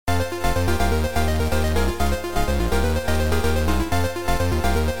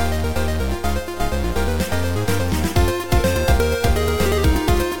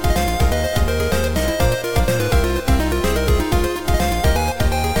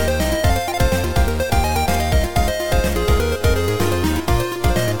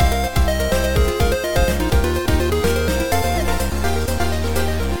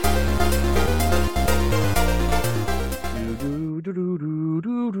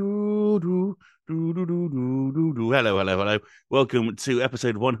Hello. Welcome to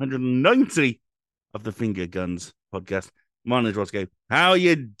episode 190 of the Finger Guns podcast. My name is Roscoe. How are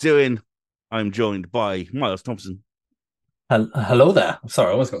you doing? I'm joined by Miles Thompson. Hello there. I'm sorry,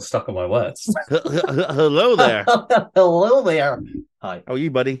 I almost got stuck on my words. Hello there. Hello there. Hi. How are you,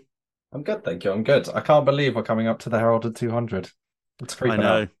 buddy? I'm good, thank you. I'm good. I can't believe we're coming up to the heralded 200. It's I creeping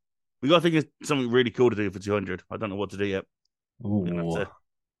know. up. We got to think of something really cool to do for 200. I don't know what to do yet. Ooh. We're gonna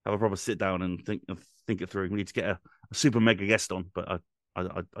have a proper sit down and think it through. We need to get a super mega guest on, but I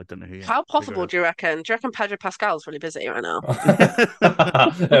don't know who yet. How possible do you reckon? Do you reckon Pedro Pascal's really busy right now?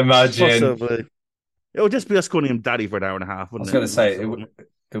 Imagine. Possibly. It'll just be us calling him daddy for an hour and a half. I was going to say, it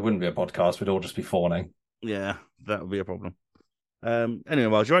wouldn't be a podcast. We'd all just be fawning. Yeah, that would be a problem. Anyway,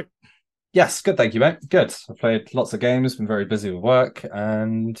 Miles, you right? Yes, good, thank you, mate. Good. I've played lots of games, been very busy with work,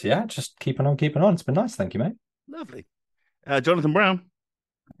 and yeah, just keeping on. It's been nice, thank you, mate. Lovely. Jonathan Brown.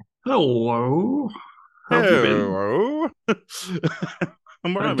 Hello. How have you been?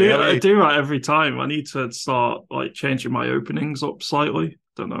 I'm right, I do that every time. I need to start changing my openings up slightly.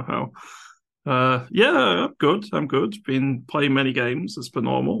 Don't know how. Yeah, I'm good. Been playing many games as per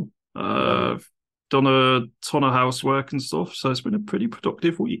normal. I've done a ton of housework and stuff, so it's been a pretty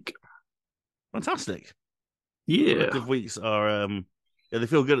productive week. Fantastic. Yeah. Productive weeks are they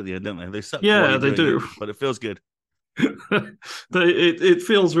feel good at the end, don't they? They suck. Yeah, they do. But it feels good. It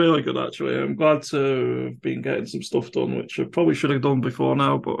feels really good, actually. I'm glad to have been getting some stuff done, which I probably should have done before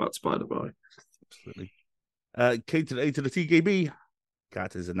now, but that's by the by. Absolutely. K to the A to the TKB.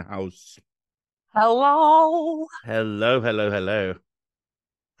 Cat is in the house. Hello. Hello. Hello.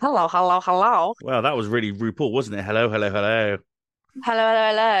 Wow, that was really RuPaul, wasn't it? Hello. Hello.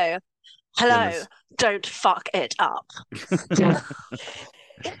 Goodness. Don't fuck it up.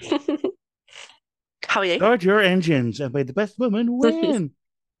 How are you? Start your engines and may the best woman win.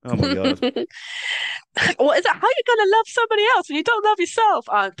 Oh my god. What is it? How are you going to love somebody else when you don't love yourself?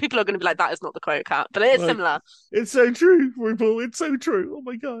 People are going to be like, that is not the quote, Cat, but it is similar. It's so true, RuPaul. It's so true. Oh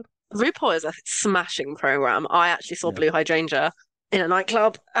my god. RuPaul is a smashing program. I actually saw Blue Hydrangea in a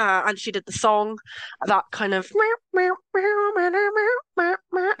nightclub, and she did the song, that kind of it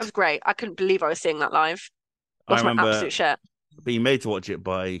was great. I couldn't believe I was seeing that live. Lost my absolute shit. Being made to watch it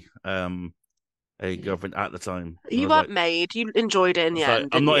by a girlfriend at the time. You weren't made. You enjoyed it in the end.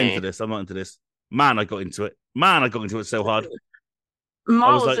 I'm not into this. Man, I got into it so hard.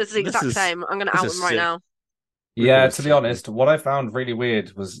 Miles is the exact same. I'm going to out him right now. Yeah, to be honest, what I found really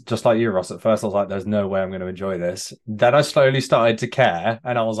weird was just like you, Ross. At first, I was like, "There's no way I'm going to enjoy this." Then I slowly started to care,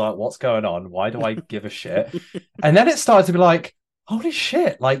 and I was like, "What's going on? Why do I give a shit?" And then it started to be like, "Holy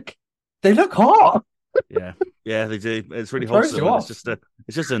shit! Like they look hot." Yeah, they do. It's really wholesome.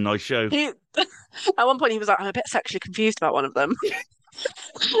 It's just a nice show. At one point, he was like, "I'm a bit sexually confused about one of them."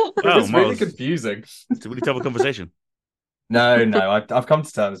 It's really confusing. Did we need to have a conversation? No, I've come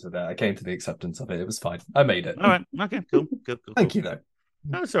to terms with it. I came to the acceptance of it. It was fine. I made it. All right. Okay. Cool. Thank you, though.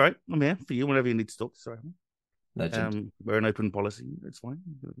 No, it's all right. I'm here for you whenever you need to talk. Sorry. Legend. We're an open policy. It's fine.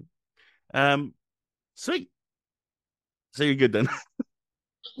 Sweet. So you're good then.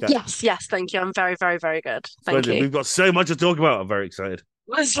 Yes. Thank you. I'm very, very, very good. Thank you. We've got so much to talk about. I'm very excited.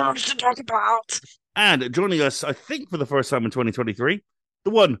 There's so much to talk about. And joining us, I think for the first time in 2023,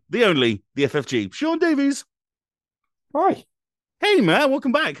 the one, the only, the FFG, Sean Davies. Hi. Hey, man.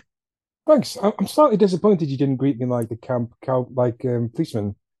 Welcome back. Thanks. I'm slightly disappointed you didn't greet me like the camp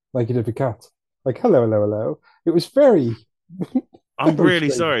policeman, like you did for Cat. Like, hello. It was very... I'm really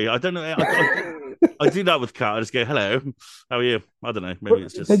sorry. I don't know. I do that with Cat. I just go, hello. How are you? I don't know. Maybe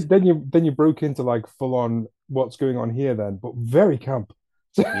it's just... Then you broke into like full on what's going on here then, but very camp.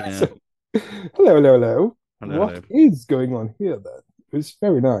 Yeah. Hello. What is going on here then? It was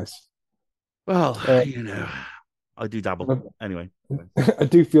very nice. Well, I do dabble. Anyway. I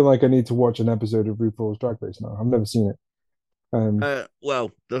do feel like I need to watch an episode of RuPaul's Drag Race now. I've never seen it.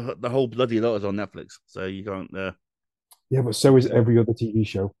 Well, the whole bloody lot is on Netflix, so you can't... Yeah, but so is every other TV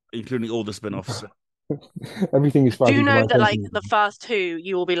show. Including all the spin-offs. Everything is fine. Do you know that like the first two,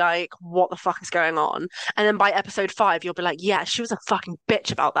 you will be like, what the fuck is going on? And then by episode 5, you'll be like, yeah, she was a fucking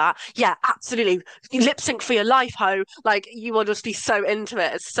bitch about that. Yeah, absolutely. You lip sync for your life, ho. Like, you will just be so into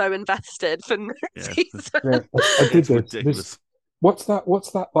it. It's so invested for no reason. Yeah, I did ridiculous. What's that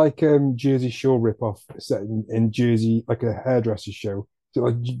like Jersey Shore ripoff set in Jersey, like a hairdresser show? Is it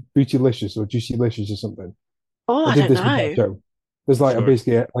like Bootylicious or Juicylicious or something? Oh, I don't know. There's like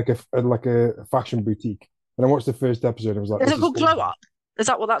basically a fashion boutique, and I watched the first episode. I was like, "Is it called Glow Up? Is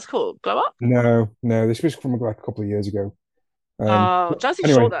that what that's called? Glow Up?" No. This was from like a couple of years ago. Jersey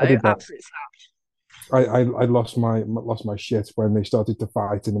Shore though, absolutely slapped. I lost my shit when they started to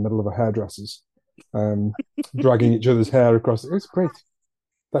fight in the middle of a hairdresser's. dragging each other's hair across. It's great.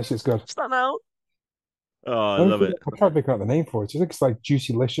 That shit's good. What's that now? Oh, I love it. I tried making out the name for it. I think it's like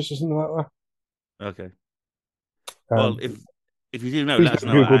Juicy Licious or something like Okay. that. Well, if you do know, please let us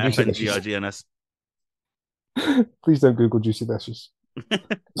don't know Google at Juicy Licious. FNGIGNS. Please don't Google Juicy Licious.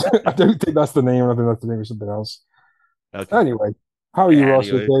 I don't think that's the name. I think that's the name of something else. Okay. Anyway, how are you, Ross?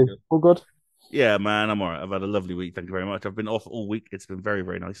 Anyway. Okay, all good? Yeah, man, I'm all right. I've had a lovely week. Thank you very much. I've been off all week. It's been very,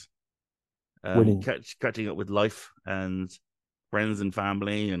 very nice. Winning. Catching up with life and friends and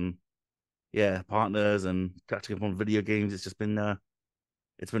family and partners and catching up on video games. It's just been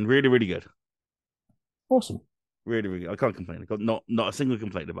it's been really, really good. Awesome. Really, really good. I can't complain. I've got not a single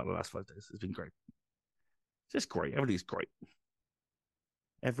complaint about the last 5 days. It's been great. Just great. Everything's great.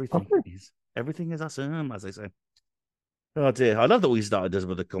 Everything is awesome, as they say. Oh dear. I love that we started this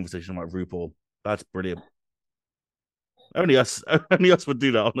with a conversation about RuPaul. That's brilliant. Only us would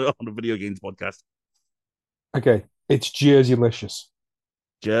do that on a video games podcast. Okay, it's Jerseylicious.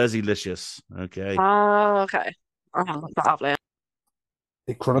 Jerseylicious. Okay. Oh, okay. I'll look that up later.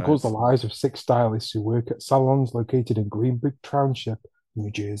 It chronicles the lives of 6 stylists who work at salons located in Greenbrick Township, New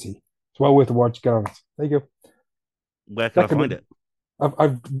Jersey. It's well worth a watch. Get on it. There you go. Where can I find it?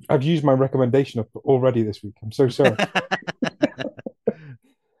 I've used my recommendation up already this week. I'm so sorry.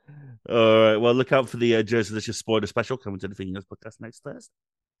 All right. Well, look out for the Jerseylicious spoiler special coming to the Fingers podcast next Thursday.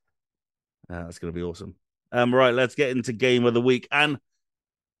 That's going to be awesome. Right, let's get into game of the week. And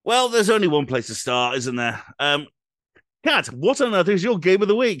well, there's only one place to start, isn't there? Kat, what on earth is your game of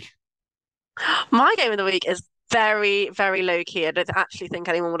the week? My game of the week is very, very low key. I don't actually think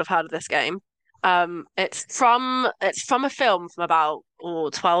anyone would have heard of this game. It's from a film from about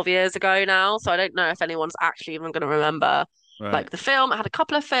 12 years ago now, so I don't know if anyone's actually even going to remember like the film. It had a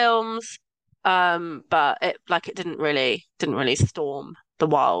couple of films, but it didn't really storm the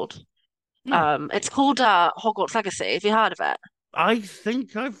world. It's called Hogwarts Legacy. Have you heard of it? I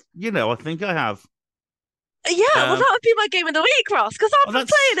think I have. Yeah, well, that would be my game of the week, Ross, because I've been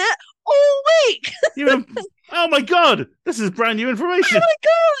playing it all week. Oh my god, this is brand new information.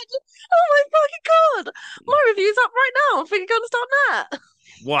 Oh my fucking god! My review's up right now. I think you're going to start that.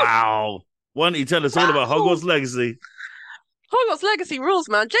 Wow. Why don't you tell us all about Hogwarts Legacy? Hogwarts Legacy rules,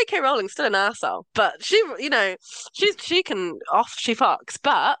 man. J.K. Rowling's still an arsehole, but she can she fucks,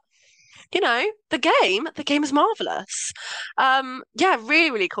 but the game is marvelous.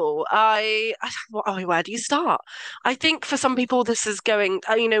 Really, really cool. Where do you start? I think for some people this is going,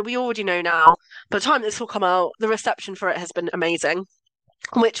 we already know now, by the time this will come out, the reception for it has been amazing,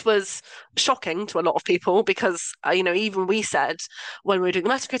 which was shocking to a lot of people because, even we said when we were doing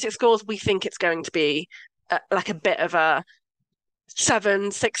the Metacritic scores, we think it's going to be like a bit of a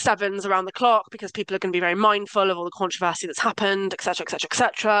 6 sevens around the clock because people are going to be very mindful of all the controversy that's happened, etc., etc.,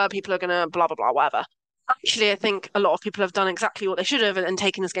 etc. People are going to blah, blah, blah, whatever. Actually, I think a lot of people have done exactly what they should have and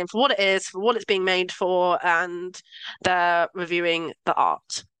taken this game for what it is, for what it's being made for, and they're reviewing the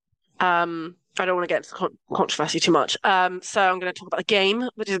art. I don't want to get into controversy too much. So I'm going to talk about the game,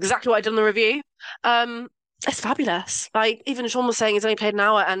 which is exactly what I did in the review. It's fabulous. Like, even Sean was saying, he's only played an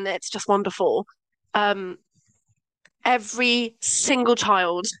hour and it's just wonderful. Every single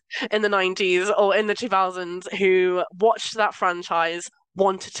child in the 90s or in the 2000s who watched that franchise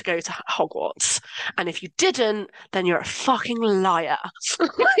wanted to go to Hogwarts. And if you didn't, then you're a fucking liar.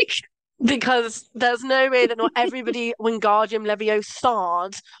 Because there's no way that not everybody Wingardium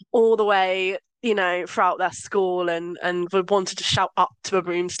Leviosa all the way, throughout their school and would wanted to shout up to a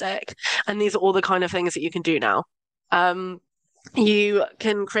broomstick. And these are all the kind of things that you can do now. You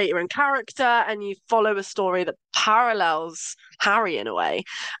can create your own character and you follow a story that parallels Harry in a way.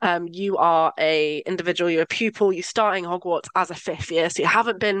 You are a individual, you're a pupil, you start in Hogwarts as a 5th year, so you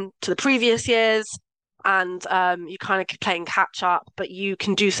haven't been to the previous years, and you kind of playing catch up, but you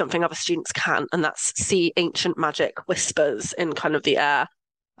can do something other students can't, and that's see ancient magic whispers in kind of the air.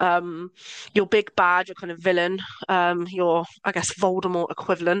 Your big bad, your kind of villain, your, I guess, Voldemort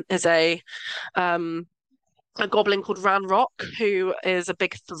equivalent is a goblin called Ranrock, who is a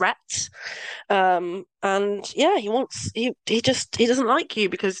big threat. And yeah, he doesn't like you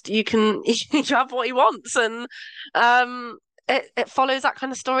because you have what he wants, and it follows that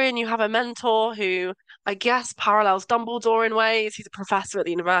kind of story. And you have a mentor who I guess parallels Dumbledore in ways. He's a professor at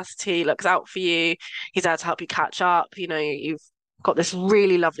the university, looks out for you. He's there to help you catch up. You've got this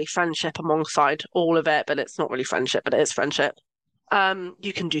really lovely friendship alongside all of it, but it's not really friendship, but it is friendship.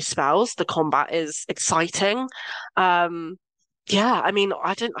 You can do spells. The combat is exciting. yeah, I mean,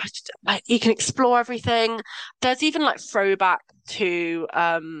 you can explore everything. There's even like throwback to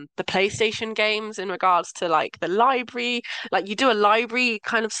the PlayStation games in regards to like the library. Like you do a library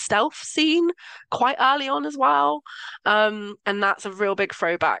kind of stealth scene quite early on as well. And that's a real big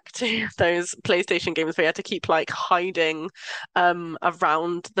throwback to those PlayStation games where you had to keep like hiding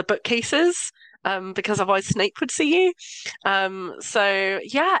around the bookcases because otherwise Snape would see you. So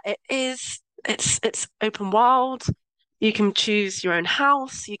yeah, it's open world. You can choose your own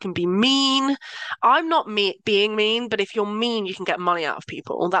house. You can be mean. I'm not being mean, but if you're mean, you can get money out of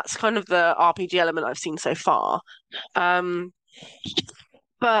people. That's kind of the RPG element I've seen so far. Um,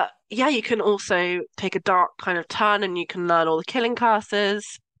 but yeah, you can also take a dark kind of turn and you can learn all the killing curses,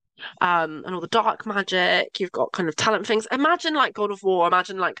 and all the dark magic. You've got kind of talent things. Imagine like God of War,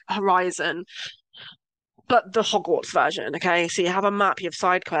 imagine like Horizon, but the Hogwarts version, okay? So you have a map, you have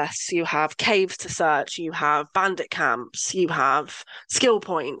side quests, you have caves to search, you have bandit camps, you have skill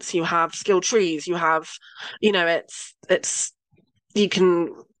points, you have skill trees, you have, it's you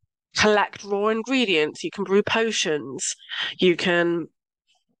can collect raw ingredients, you can brew potions, you can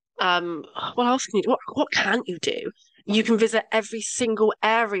what else can you do? What can't you do? You can visit every single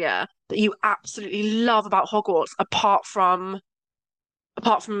area that you absolutely love about Hogwarts, apart from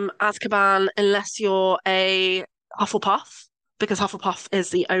Azkaban, unless you're a Hufflepuff, because Hufflepuff is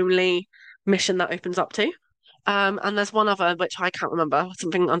the only mission that opens up to. And there's one other which I can't remember,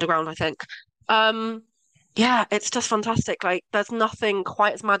 something underground, I think. Um, yeah, it's just fantastic. Like, there's nothing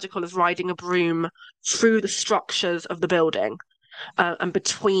quite as magical as riding a broom through the structures of the building. And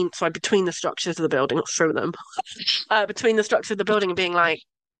between the structures of the building, not through them, between the structures of the building and being like,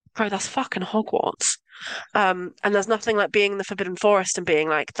 bro, that's fucking Hogwarts. And there's nothing like being in the Forbidden Forest and being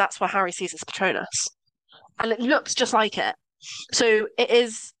like, that's where Harry sees his Patronus. And it looks just like it. So it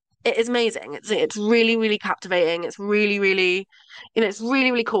is amazing. It's really, really captivating. It's really, really, it's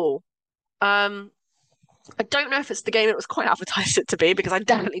really, really cool. Um, I don't know if it's the game it was quite advertised it to be because I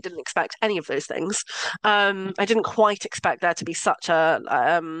definitely didn't expect any of those things. I didn't quite expect there to be such a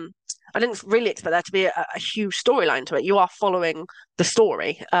I didn't really expect there to be a huge storyline to it. You are following the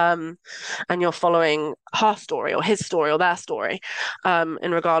story, and you're following her story or his story or their story,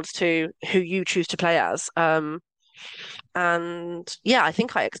 in regards to who you choose to play as. And yeah, I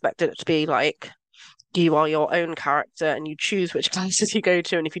think I expected it to be like you are your own character and you choose which classes you go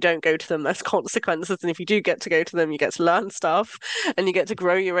to, and if you don't go to them there's consequences, and if you do get to go to them you get to learn stuff and you get to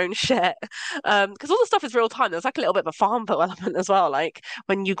grow your own shit, because all the stuff is real time. There's like a little bit of a farmville element as well, like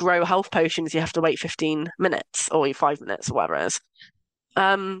when you grow health potions you have to wait 15 minutes or 5 minutes or whatever it is.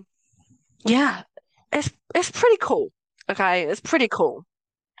 um yeah, it's pretty cool. Okay, it's pretty cool.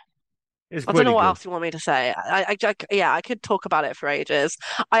 It's I don't know pretty what cool. else you want me to say. Yeah, I could talk about it for ages.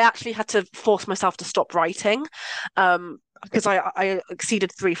 I actually had to force myself to stop writing, because I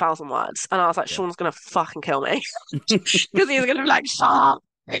exceeded 3,000 words, and I was like, Yeah. Sean's gonna fucking kill me because he's gonna be like, shut up.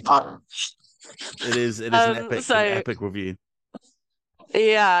 It is an So epic review.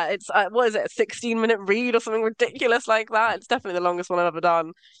 yeah, it's what is it, a 16-minute read or something ridiculous like that? It's definitely the longest one I've ever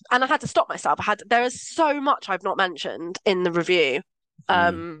done, and I had to stop myself. There is so much I've not mentioned in the review. Mm.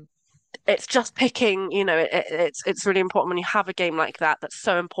 Um, it's just picking, it's really important when you have a game like that that's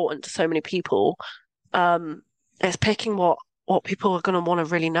so important to so many people. Um, it's picking what people are going to want to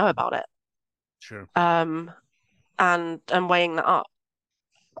really know about it. Sure. And weighing that up.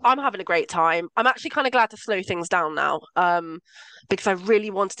 I'm having a great time. I'm actually kind of glad to slow things down now, because I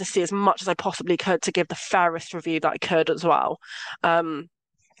really wanted to see as much as I possibly could to give the fairest review that I could as well. Um,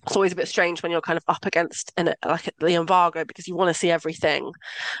 it's always a bit strange when you're kind of up against like the embargo because you want to see everything,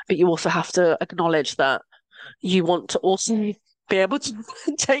 but you also have to acknowledge that you want to also be able to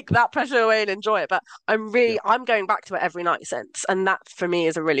take that pressure away and enjoy it. But Yeah. I'm going back to it every night since, and that for me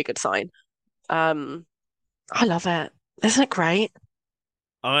is a really good sign. Um, I love it. Isn't it great?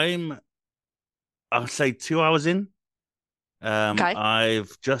 I'm I'll say 2 hours in. Okay.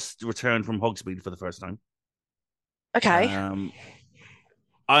 I've just returned from Hogsmeade for the first time. Okay. Um,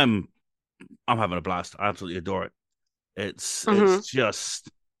 I'm I'm having a blast. I absolutely adore it. It's Hmm. just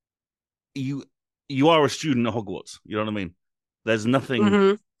you you are a student at Hogwarts. You know what I mean? There's nothing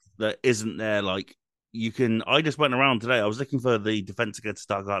Hmm. that isn't there. Like you can. I just went around today. I was looking for the Defense Against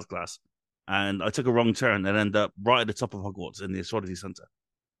Dark Arts class, and I took a wrong turn and ended up right at the top of Hogwarts in the Astrology Center.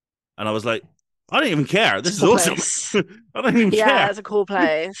 And I was like, I don't even care. It's This a is cool awesome. place. I don't even Yeah, care. it's a cool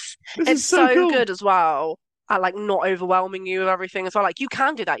place. This It's is so so cool. good as well at like not overwhelming you with everything as well. Like you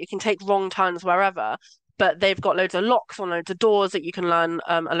can do that. You can take wrong turns wherever, but they've got loads of locks on loads of doors that you can learn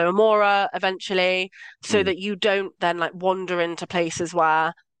Alohomora eventually, so Mm, that you don't then like wander into places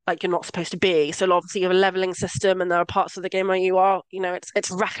where like you're not supposed to be. So obviously you have a leveling system, and there are parts of the game where you are,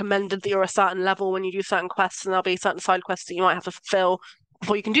 it's recommended that you're a certain level when you do certain quests, and there'll be certain side quests that you might have to fulfill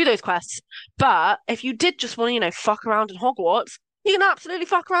before you can do those quests. But if you did just want to, fuck around in Hogwarts, you can absolutely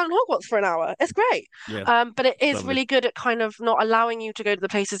fuck around in Hogwarts for an hour. It's great. Yeah, But it is lovely. really good at kind of not allowing you to go to the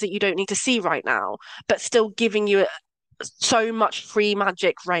places that you don't need to see right now, but still giving you so much free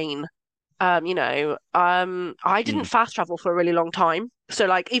magic rain. I didn't Mm. fast travel for a really long time. So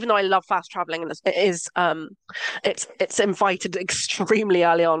like, even though I love fast traveling, and it's invited extremely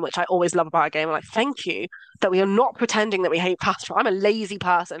early on, which I always love about a game. I'm like, thank you that we are not pretending that we hate fast travel. I'm a lazy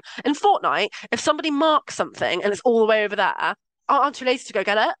person. In Fortnite, if somebody marks something and it's all the way over there, I'm too lazy to go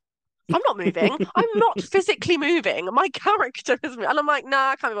get it. I'm not moving. I'm not physically moving. My character is moving. And I'm like,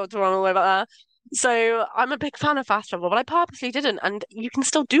 nah, I can't be able to run all the way back there. So I'm a big fan of fast travel, but I purposely didn't. And you can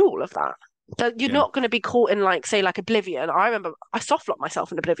still do all of that. That you're Yeah. not going to be caught in, like, say, like Oblivion. I remember I soft locked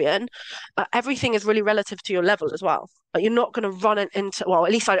myself in Oblivion. Everything is really relative to your level as well. Like, you're not going to run into, well,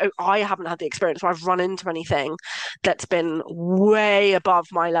 at least I haven't had the experience where I've run into anything that's been way above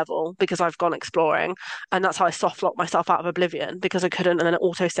my level because I've gone exploring. And that's how I soft locked myself out of Oblivion, because I couldn't, and then it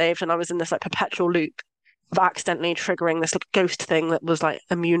auto saved, and I was in this like perpetual loop of accidentally triggering this like, ghost thing that was like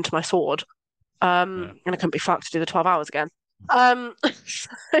immune to my sword. Yeah. And I couldn't be fucked to do the 12 hours again.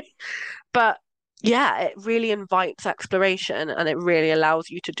 But yeah, it really invites exploration, and it really allows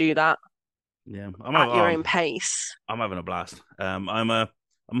you to do that Yeah. at your own pace. I'm having a blast. I'm a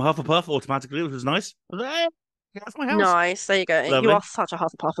Hufflepuff automatically, which was nice. I was like, "Eh, yeah, that's my house." Nice. There you go. You Lovely. are such a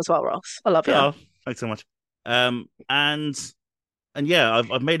Hufflepuff as well, Ross. I love you. Oh, thanks so much. And yeah,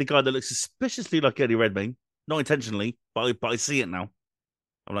 I've made a guy that looks suspiciously like Eddie Redmayne, not intentionally, but I see it now.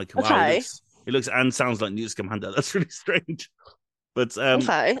 I'm like, wow, Okay. he looks and sounds like Newt Scamander. That's really strange. But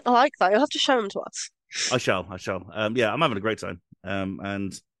Okay. I like that. You'll have to show them to us. I shall. Yeah, I'm having a great time.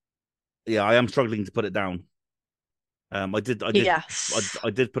 And yeah, I am struggling to put it down. Yes. I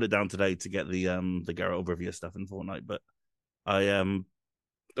did put it down today to get the Geralt of Rivia stuff in Fortnite, but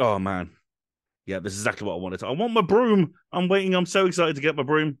oh man, yeah, this is exactly what I wanted. I want my broom. I'm waiting. I'm so excited to get my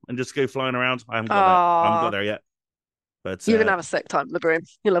broom and just go flying around. I haven't got that. I haven't got there yet. But You're gonna have a sick time with the broom.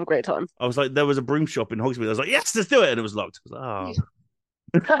 You'll have a great time. I was like, there was a broom shop in Hogsmeade. I was like, yes, let's do it, and it was locked. I was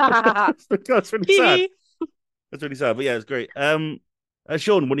like, oh, that's really sad. That's really sad, but yeah, it's great.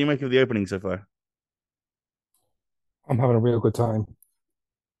 Sean, what do you make of the opening so far? I'm having a real good time.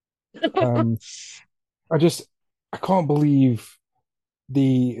 Um, I can't believe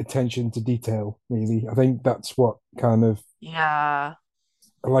the attention to detail, really. I think that's what kind of Yeah.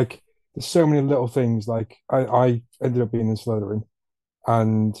 like there's so many little things. Like I ended up being in Slytherin,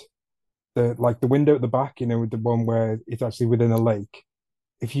 and the window at the back, the one where it's actually within a lake.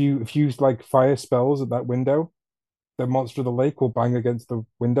 If you like fire spells at that window, the monster of the lake will bang against the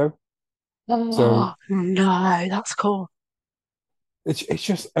window. So Oh, no, that's cool. it's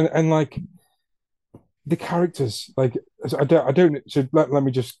just and like the characters, like so I don't so let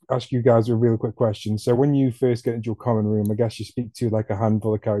me just ask you guys a really quick question. So when you first get into your common room, I guess you speak to like a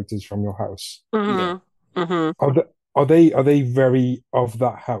handful of characters from your house. Yeah. Mm-hmm. Mm-hmm. Are they very of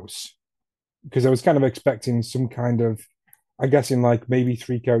that house? Because I was kind of expecting some kind of, I guess, in like maybe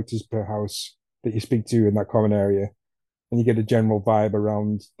three characters per house that you speak to in that common area, and you get a general vibe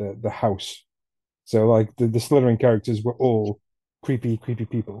around the house. So like the Slytherin characters were all creepy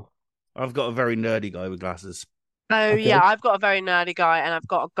people. I've got a very nerdy guy with glasses. Oh yeah, Okay, I've got a very nerdy guy, and I've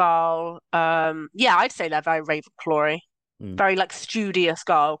got a girl. Yeah, I'd say they're very Ravenclaw-y, Mm. very like studious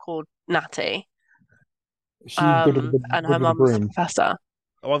girl called Natty. is she good with And her the mum's a broom? professor.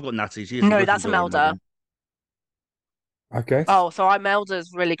 Oh, I've got Natty. She is a No, that's Gryffindor in my Imelda. game. Okay, Oh, so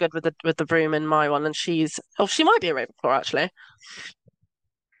Imelda's really good with the broom in my one, and she might be a Ravenclaw actually.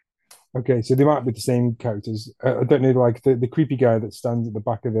 okay, so they might be the same characters. I don't know, like the creepy guy that stands at the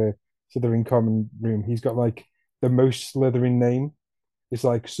back of the Slytherin common room. He's got like the most Slytherin name. It's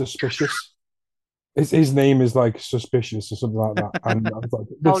like suspicious. His name is like suspicious or something like that. And I was like,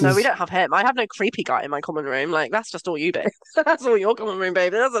 Oh this no, we is don't have him. I have no creepy guy in my common room. Like that's just all you, babe. That's all your common room,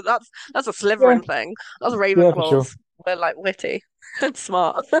 baby. That's a yeah, Slytherin thing. That's yeah, for Ravenclaws. sure. We're like witty and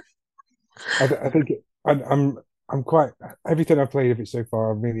smart. I think I'm quite everything I've played of it so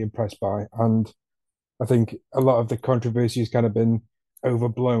far. I'm really impressed by, and I think a lot of the controversy has kind of been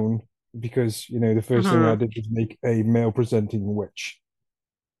overblown because the first thing I Hmm. did was make a male presenting witch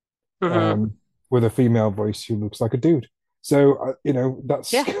Hmm. um, with a female voice who looks like a dude. So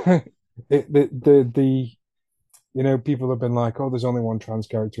that's Yeah. people have been like, oh, there's only one trans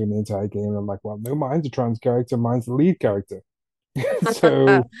character in the entire game. And I'm like, well, no, mine's a trans character. Mine's the lead character.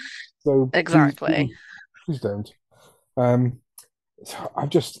 so so please, Exactly. please don't. Um, So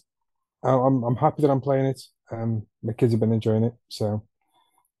I'm happy that I'm playing it. My kids have been enjoying it, so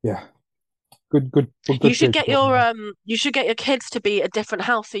yeah, You good should place to get go. your kids to be a different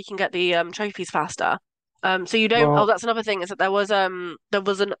house so you can get the trophies faster. So you don't. Oh, Well, that's another thing is that there was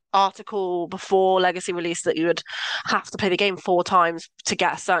an article before Legacy released that you would have to play the game 4 times to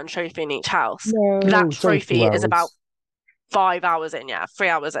get a certain trophy in each house. That no, it's only trophy two is about hours. 5 hours in, yeah, 3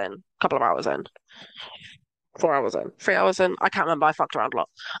 hours in, couple of hours in, 4 hours in, 3 hours in. I can't remember. I fucked around a lot.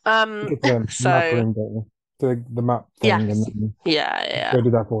 You Um, get the map so room, don't you? The map thing, and yes, then yeah, you yeah, go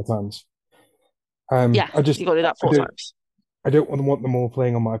do that 4 times. yeah. I just You got to do that I four don't times. I don't want them all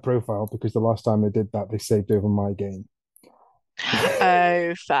playing on my profile because the last time they did that, they saved over my game.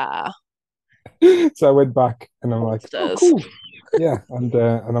 Oh, fair. So I went back and I'm like, oh, Monsters. cool. Yeah. And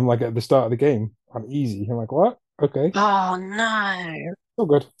I'm like, at the start of the game, I'm easy. I'm like, what? Okay. Oh no. Still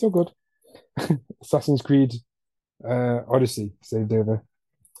good. Still good. Assassin's Creed Odyssey saved over.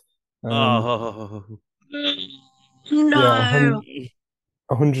 Um, Oh, yeah, No.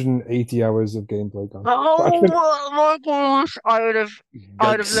 180 hours of gameplay gone. But Oh my gosh. I would have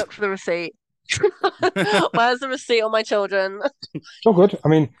yikes. looked for the receipt. Where's the receipt on my children? still good. I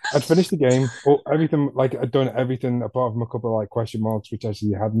mean, I'd finished the game, or everything, like I'd done everything apart from a couple of like question marks, which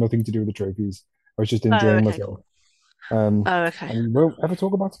actually had nothing to do with the trophies. I was just Oh, enjoying okay, myself. cool. Oh, okay. And we won't ever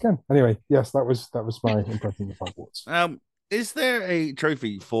talk about it again. Anyway, yes, that was my impression of Hogwarts. Is there a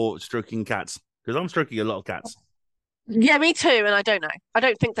trophy for stroking cats? Because I'm stroking a lot of cats. Yeah, me too, and I don't know. I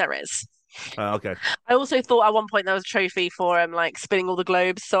don't think there is. Okay. I also thought at one point there was a trophy for like spinning all the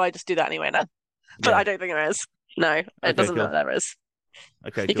globes, so I just do that anyway now. But Yeah. I don't think there is. No, it Okay, doesn't know cool. there is.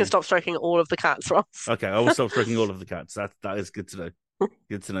 Okay, You can cool. stop stroking all of the cats, Ross. Okay, I will stop stroking all of the cats. That is good to know.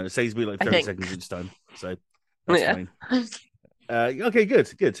 Good to know. It saves me like I 30 think. seconds each time. So that's Yeah. fine. Okay, good.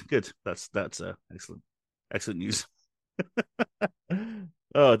 That's excellent. Excellent news.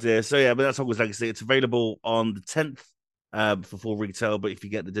 Oh dear. So yeah, but that's Hogwarts Legacy. It's available on the 10th for full retail, but if you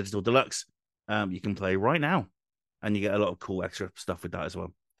get the digital deluxe, you can play right now. And you get a lot of cool extra stuff with that as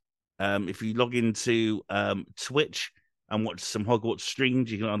well. If you log into Twitch and watch some Hogwarts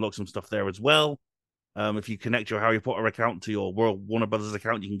streams, you can unlock some stuff there as well. If you connect your Harry Potter account to your World Warner Brothers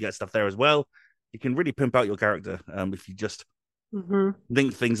account, you can get stuff there as well. You can really pimp out your character if you just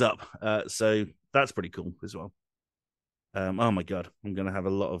link things up. So that's pretty cool as well. Oh my god, I'm gonna have a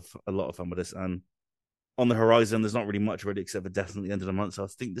lot of fun with this. And on the horizon, there's not really much ready except for definitely the end of the month. So I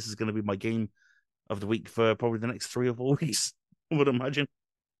think this is going to be my game of the week for probably the next 3 or 4 weeks. I would imagine.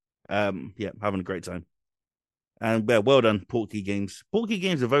 Yeah, having a great time. And well done, Portkey Games. Portkey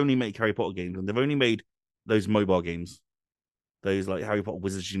Games have only made Harry Potter games, and they've only made those mobile games, those like Harry Potter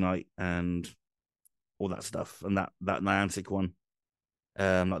Wizards Unite and all that stuff, and that Niantic one,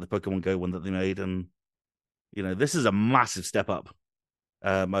 like the Pokemon Go one that they made, and this is a massive step up.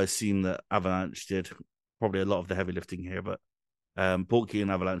 I've seen that Avalanche did probably a lot of the heavy lifting here, but Portkey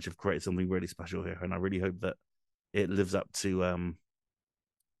and Avalanche have created something really special here, and I really hope that it lives up to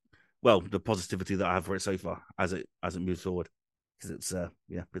the positivity that I have for it so far as it moves forward, because it's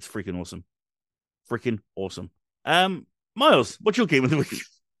freaking awesome. Miles, what's your game of the week?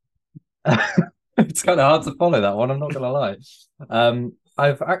 It's kind of hard to follow that one, I'm not gonna lie.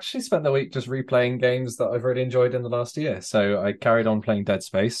 I've actually spent the week just replaying games that I've really enjoyed in the last year. So I carried on playing Dead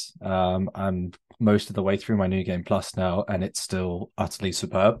Space. I'm most of the way through my New Game Plus now, and it's still utterly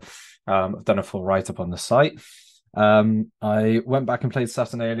superb. I've done a full write-up on the site. I went back and played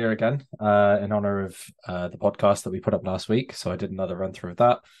Saturnalia again in honor of the podcast that we put up last week. So I did another run through of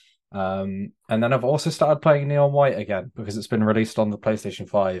that. And then I've also started playing Neon White again because it's been released on the PlayStation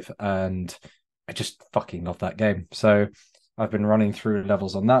 5 and I just fucking love that game. So I've been running through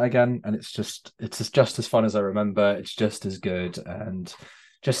levels on that again, and it's just as fun as I remember. It's just as good, and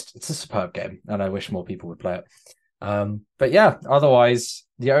it's a superb game, and I wish more people would play it. But yeah, otherwise,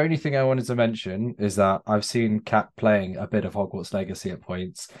 the only thing I wanted to mention is that I've seen Kat playing a bit of Hogwarts Legacy at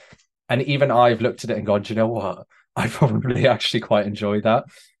points, and even I've looked at it and gone, do you know what? I probably actually quite enjoy that.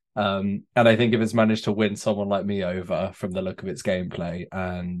 And I think if it's managed to win someone like me over from the look of its gameplay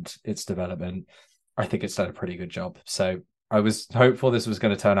and its development, I think it's done a pretty good job. So I was hopeful this was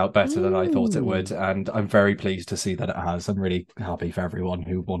going to turn out better than I thought it would, and I'm very pleased to see that it has. I'm really happy for everyone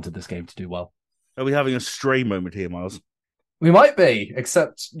who wanted this game to do well. Are we having a stray moment here, Miles? We might be,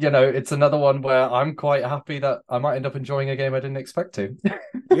 except, it's another one where I'm quite happy that I might end up enjoying a game I didn't expect to.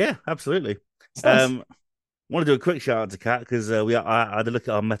 Yeah, absolutely. Nice. I want to do a quick shout out to Kat because I had a look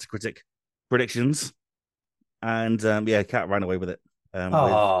at our Metacritic predictions, and Kat ran away with it.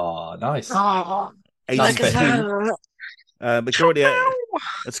 Nice. Oh, 82. But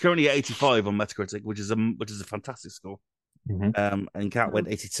it's currently at 85 on Metacritic, which is a fantastic score. And Kat went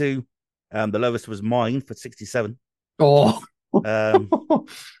 82. The lowest was mine for 67. Oh,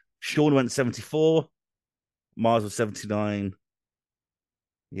 Sean went 74. Mars was 79.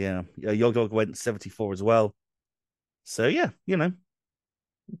 Yeah, Yog Dog went 74 as well. So yeah,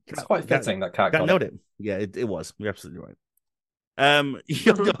 it's quite fitting that Cat Kat got nailed it. it. Yeah, it was. You're absolutely right.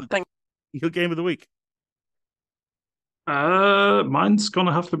 Yog Dog, your game of the week. Mine's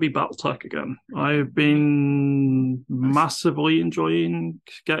gonna have to be BattleTech again. I've been massively enjoying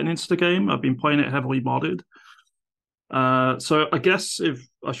getting into the game. I've been playing it heavily modded. So I guess if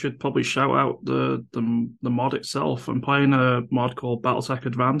I should probably shout out the mod itself. I'm playing a mod called BattleTech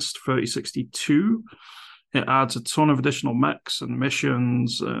Advanced 3062. It adds a ton of additional mechs and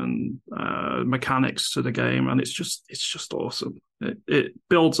missions and mechanics to the game, and it's just awesome. It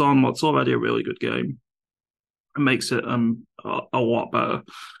builds on what's already a really good game and makes it a lot better.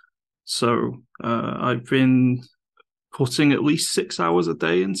 So I've been putting at least 6 hours a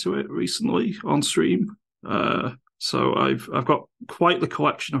day into it recently on stream. So I've got quite the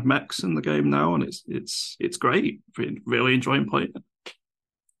collection of mechs in the game now, and it's great. Been really enjoying playing it.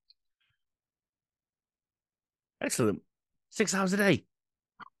 Excellent. 6 hours a day.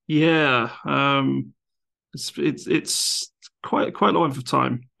 Yeah, it's quite a length of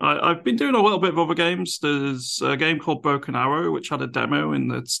time. I've been doing a little bit of other games. There's a game called Broken Arrow, which had a demo in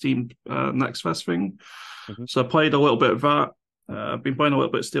the Steam Next Fest thing. So I played a little bit of that. I've been playing a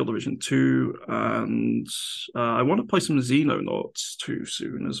little bit of Steel Division 2, and I want to play some Xenonauts 2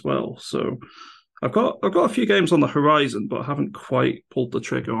 soon as well. So I've got a few games on the horizon, but I haven't quite pulled the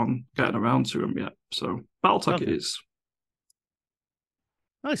trigger on getting around to them yet. So BattleTech it is.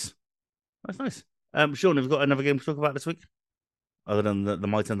 Nice. Sean, have you got another game to talk about this week? Other than the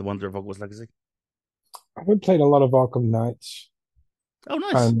Might and the Wonder of Hogwarts Legacy? I've been playing a lot of Arkham Knights. Oh,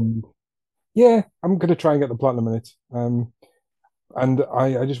 nice. And yeah, I'm going to try and get the platinum in it. And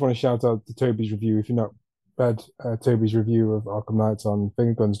I just want to shout out to Toby's review. If you've not read Toby's review of Arkham Knights on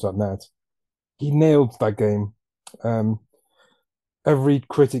fingerguns.net, he nailed that game. Every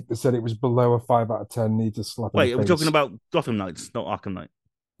critic that said it was below a 5 out of 10 needs a slap in the Wait, are we face. talking about Gotham Knights, not Arkham Knight?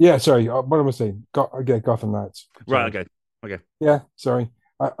 Yeah, sorry. What am I saying? Gotham Knights. Sorry. Right, okay. Yeah, sorry.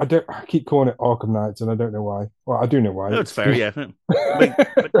 I keep calling it Arkham Knights, and I don't know why. Well, I do know why. No, it's fair, yeah.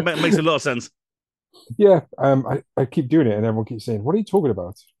 Makes a lot of sense. Yeah, I keep doing it, and everyone keeps saying, "What are you talking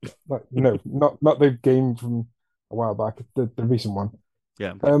about?" Like, no, not the game from a while back, the recent one.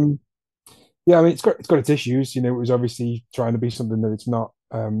 Yeah. Yeah. I mean, it's got its issues. It was obviously trying to be something that it's not.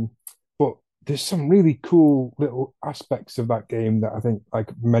 But there's some really cool little aspects of that game that I think,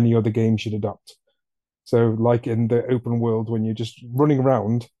 like many other games, should adopt. So, like in the open world, when you're just running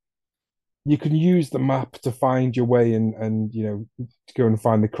around, you can use the map to find your way and to go and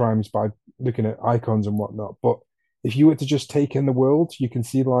find the crimes by looking at icons and whatnot. But if you were to just take in the world, you can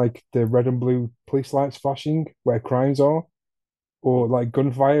see like the red and blue police lights flashing where crimes are, or like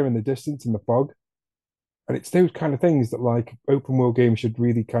gunfire in the distance in the fog. And it's those kind of things that like open world games should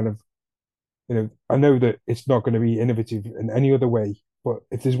really kind of, I know that it's not going to be innovative in any other way, but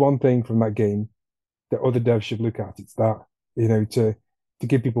if there's one thing from that game that other devs should look at, it's that, to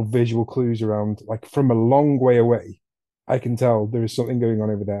give people visual clues around, like from a long way away, I can tell there is something going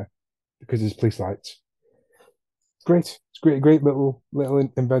on over there because there's police lights. It's great. It's great little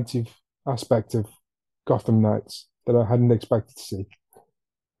inventive aspect of Gotham Knights that I hadn't expected to see.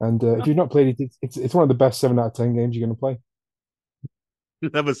 And if you've not played it, it's one of the best 7 out of 10 games you're going to play.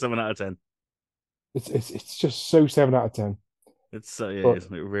 Never 7 out of 10. It's just so 7 out of 10. It's it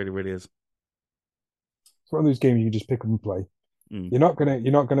really, really is. It's one of those games you can just pick up and play. You're not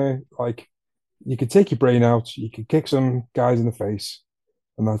gonna like. You could take your brain out. You could kick some guys in the face,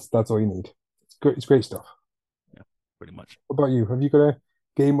 and that's all you need. It's great. It's great stuff. Yeah, pretty much. What about you? Have you got a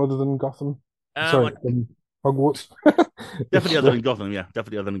game other than Gotham? Sorry, Hogwarts. Definitely other than Gotham. Yeah,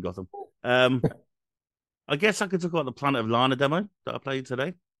 definitely other than Gotham. I guess I could talk about the Planet of Lana demo that I played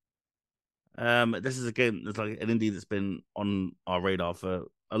today. This is a game that's like an indie that's been on our radar for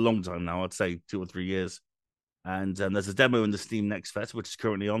a long time now. I'd say 2 or 3 years. And there's a demo in the Steam Next Fest, which is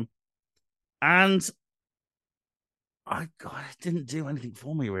currently on. And it didn't do anything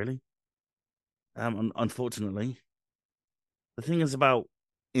for me, really. Unfortunately. The thing is about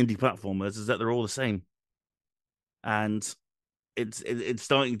indie platformers is that they're all the same. And it's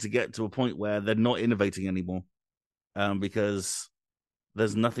starting to get to a point where they're not innovating anymore. Because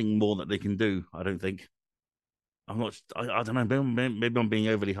there's nothing more that they can do, I don't think. I don't know, maybe I'm being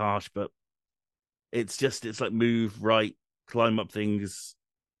overly harsh, but it's like move right, climb up things,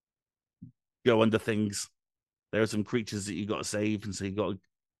 go under things. There are some creatures that you got to save, and so you got to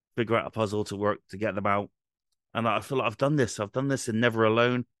figure out a puzzle to get them out. And I feel like I've done this. I've done this in Never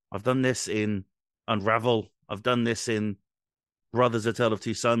Alone. I've done this in Unravel. I've done this in Brothers: A Tale of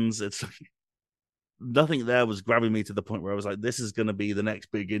Two Sons. It's like, nothing there was grabbing me to the point where I was like, this is going to be the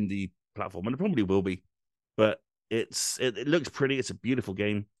next big indie platform. And it probably will be. But it looks pretty. It's a beautiful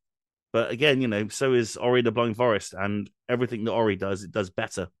game. But again, so is Ori the Blind Forest. And everything that Ori does, it does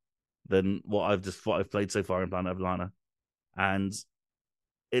better than what I've played so far in Planet of Lana. And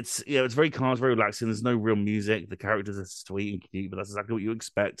it's very calm, it's very relaxing. There's no real music. The characters are sweet and cute, but that's exactly what you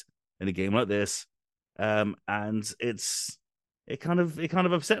expect in a game like this. And it kind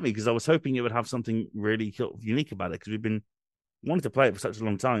of upset me because I was hoping it would have something really unique about it, because we've been wanting to play it for such a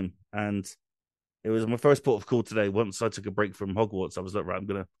long time. And it was my first port of call today. Once I took a break from Hogwarts, I was like, right, I'm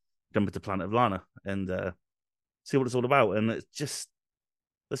gonna jump into Planet of Lana and see what it's all about. And there's just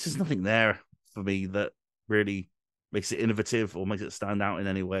nothing there for me that really makes it innovative or makes it stand out in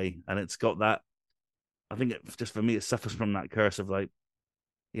any way. And it's got that, I think just for me, it suffers from that curse of like,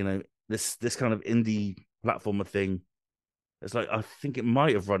 this kind of indie platformer thing. It's like, I think it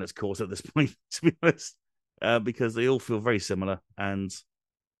might have run its course at this point, to be honest, because they all feel very similar. And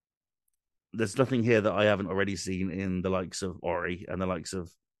there's nothing here that I haven't already seen in the likes of Ori and the likes of,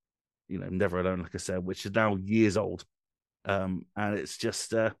 Never Alone, like I said, which is now years old. And it's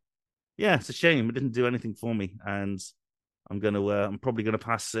just, it's a shame. It didn't do anything for me, and I'm probably gonna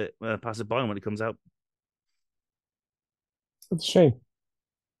pass it by when it comes out. It's a shame.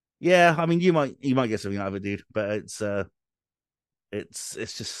 Yeah, I mean, you might get something out of it, dude. But it's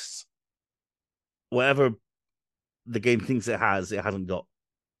just whatever the game thinks it hasn't got.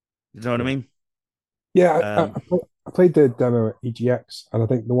 You know what I mean? Yeah, I played the demo at EGX, and I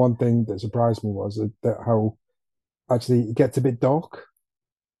think the one thing that surprised me was that how actually it gets a bit darker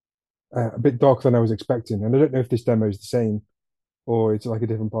than I was expecting. And I don't know if this demo is the same or it's like a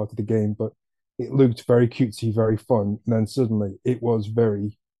different part of the game, but it looked very cutesy, very fun. And then suddenly it was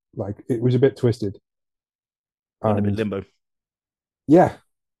it was a bit twisted. And a bit limbo. Yeah.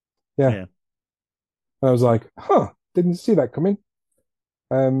 And I was like, didn't see that coming.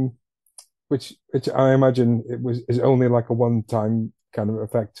 Which I imagine is only like a one-time kind of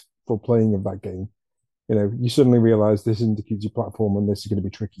effect for playing of that game. You suddenly realize this isn't a cutesy platform and this is going to be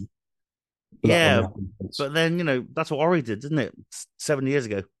tricky. Yeah, but then, that's what Ori did, didn't it? 7 years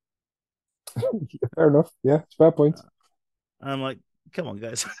ago. Fair enough. Yeah, it's a fair point. I'm like, come on,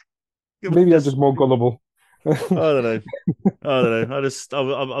 guys. Maybe I'm just more gullible. I don't know. I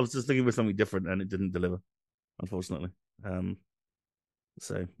was just looking for something different, and it didn't deliver, unfortunately.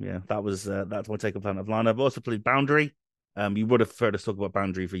 So yeah, that's my take on Planet of Lana. I've also played Boundary. You would have heard us talk about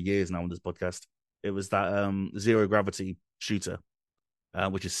Boundary for years now on this podcast. It was that zero gravity shooter,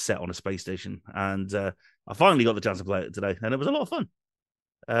 which is set on a space station, and I finally got the chance to play it today, and it was a lot of fun.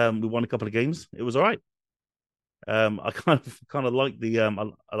 We won a couple of games. It was all right. I kind of like the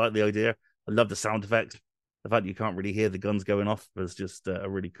I like the idea. I love the sound effects. The fact you can't really hear the guns going off was just a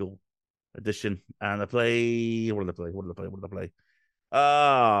really cool addition. And I play. What did I play?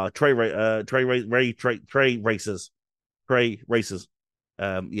 Tray Racers.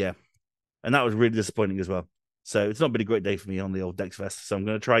 Yeah, and that was really disappointing as well. So it's not been a great day for me on the old Dex Fest. So I'm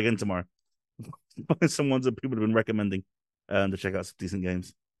going to try again tomorrow. Find some ones that people have been recommending to check out some decent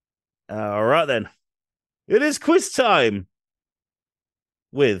games. All right then, it is quiz time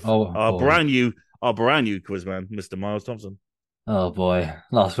with our brand new quizman, Mr. Miles Thompson. Oh boy,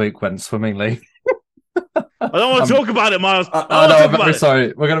 last week went swimmingly. I don't want to talk about it, Miles. I'm very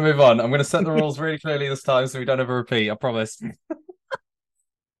sorry. We're going to move on. I'm going to set the rules really clearly this time so we don't ever repeat. I promise.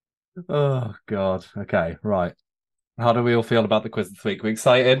 Oh, God. Okay, right. How do we all feel about the quiz this week? We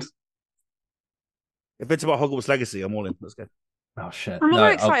excited? If it's about Hogwarts Legacy, I'm all in. Let's go. Oh, shit. I'm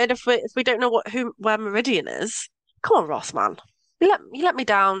not excited if we don't know where Meridian is. Come on, Ross, man. You let me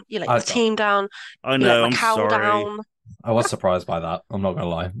down. You let your team down. I know. I'm sorry. Down. I was surprised by that. I'm not going to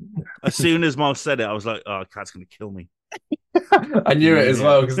lie. As soon as Miles said it, I was like, oh, Kat's going to kill me. I knew it as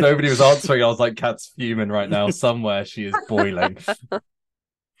well because nobody was answering. I was like, Kat's fuming right now. Somewhere she is boiling.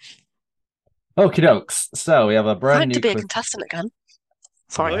 Okie dokes. So we have a brand new. To be a contestant again.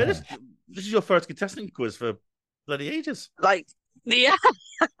 Sorry. Oh, this is your first contestant quiz for bloody ages. Yeah.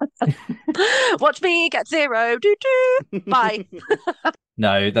 Watch me get 0. Bye.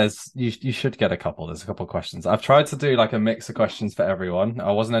 No, you should get a couple. There's a couple of questions. I've tried to do like a mix of questions for everyone.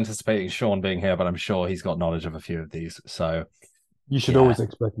 I wasn't anticipating Sean being here, but I'm sure he's got knowledge of a few of these. So you should always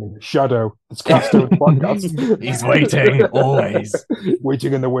expect me. Shadow. It's Casto podcast. He's waiting, always.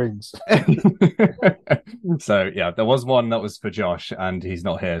 Waiting in the wings. So yeah, there was one that was for Josh and he's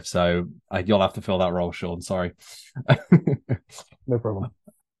not here. So you'll have to fill that role, Sean. Sorry. No problem.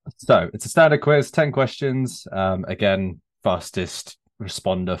 So it's a standard quiz, 10 questions. Again, fastest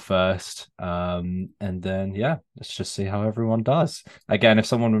responder first. And then, yeah, let's just see how everyone does. Again, if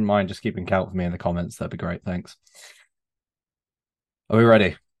someone wouldn't mind just keeping count for me in the comments, that'd be great. Thanks. Are we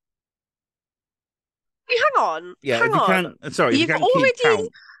ready? Hang on. Yeah, hang if you on. can, sorry, if you You've can already. keep count.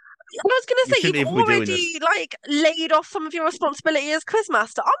 I was going to You say, shouldn't you've even be doing already laid off some of your responsibility as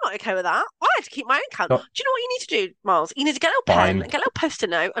quizmaster. I'm not okay with that. I had to keep my own count. Stop. Do you know what you need to do, Miles? You need to get a little Fine. pen, get a little post-it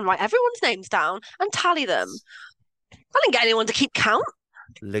note, and write everyone's names down and tally them. I didn't get anyone to keep count.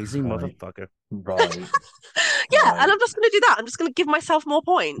 Lazy Right. motherfucker. Right. Yeah, Right. and I'm just going to do that. I'm just going to give myself more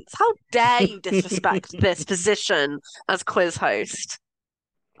points. How dare you disrespect this position as quiz host?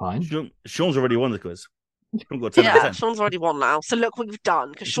 Fine. Sean's already won the quiz. Sean got 10 out of Yeah, 10. Sean's already won now. So look what you've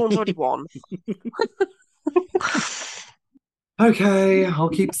done, because Sean's already won. Okay, I'll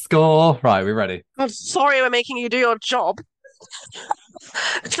keep score. Right, we ready? I'm sorry we're making you do your job.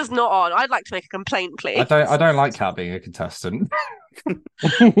 It's just not on. I'd like to make a complaint, please. I don't like Kat being a contestant.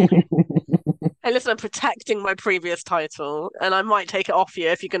 Hey, listen, I'm protecting my previous title, and I might take it off you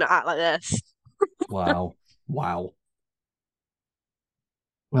if you're going to act like this. Wow. Oh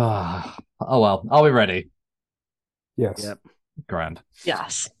well, are we ready? Yes. Yep. Grand.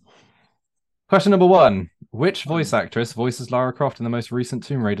 Yes. Question number 1. Which voice actress voices Lara Croft in the most recent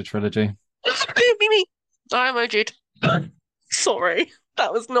Tomb Raider trilogy? Me. I emojied. Sorry.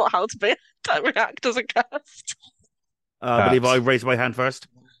 That was not how to react as a guest. I believe I raised my hand first.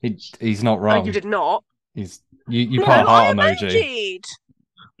 He's not wrong. You did not. You No, put a heart I emoji. emojied.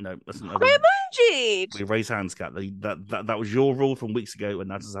 No, listen. I emojied. We raise hands, Kat. That was your rule from weeks ago,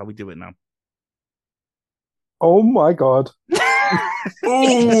 and that's how we do it now. Oh my god. Are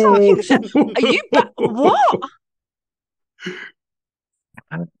you what?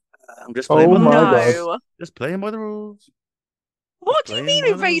 I'm just playing Oh by the my rules. No. Just playing by the rules. What do you mean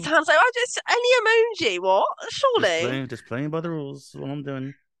we raise hands? I just any emoji. What? Surely. Just playing by the rules. That's what I'm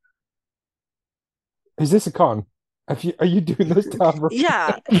doing. Is this a con? Are you doing this, Tamara?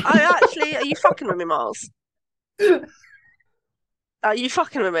 Yeah. Are you fucking with me, Miles? Are you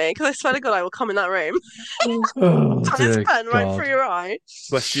fucking with me? Because I swear to God, I will come in that room. Oh, Turn dear his pen right God. through your eye.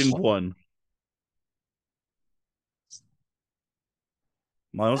 Question 1.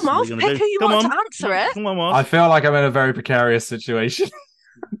 Miles, what are Miles, you gonna pick do? who you Come want on. to answer it. Come on, Miles. I feel like I'm in a very precarious situation.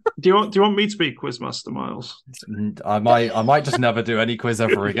 Do you want me to be Quizmaster, Miles? I might just never do any quiz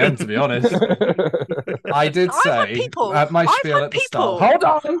ever again, to be honest. I did I've had say people- at my I've spiel had at the start.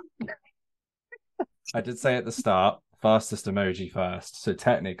 people- Hold on. I did say at the start, fastest emoji first. So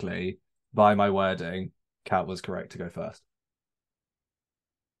technically, by my wording, Kat was correct to go first.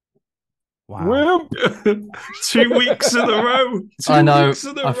 Wow. Wimp. 2 weeks in a row. I know. Weeks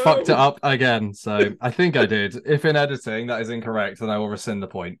in a I fucked it row. up again. So I think I did. If in editing that is incorrect, then I will rescind the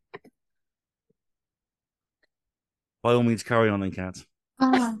point. By all means, carry on then, Kat.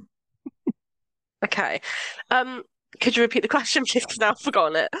 Okay. Could you repeat the question, please? Because now I've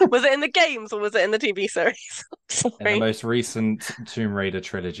forgotten it. Was it in the games or was it in the TV series? In the Sorry. most recent Tomb Raider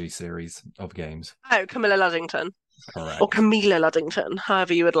trilogy series of games. Oh, Camilla Luddington. Correct. Or Camila Luddington,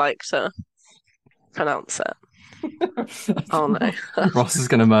 however you would like to pronounce it. Oh no. Ross is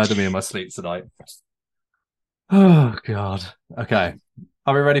going to murder me in my sleep tonight. Oh, God. Okay.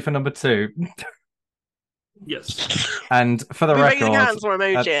 Are we ready for number 2? Yes. And for the Are we raising record, hands or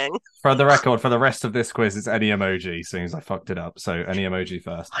emojiing? for the rest of this quiz, it's any emoji, seeing as I fucked it up. So any emoji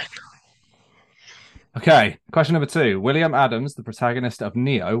first. Okay. Question number 2. William Adams, the protagonist of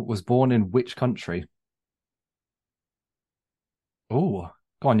Neo, was born in which country? Oh,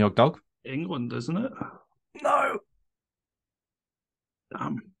 go on, Yog Dog. England, isn't it? No.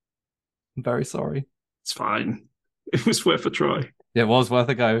 Damn. I'm very sorry. It's fine. It was worth a try. It was worth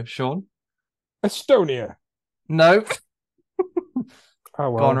a go. Sean? Estonia. No. Oh,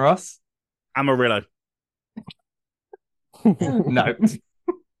 Go on, well. Ross. Amarillo. No.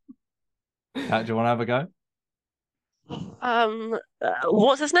 Kat, do you want to have a go?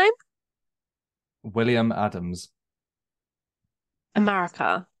 What's his name? William Adams.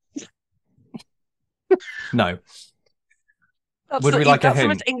 America. No. That's Would we like a that's the hint?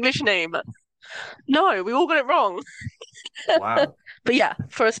 most English name. No, we all got it wrong. Wow. But yeah,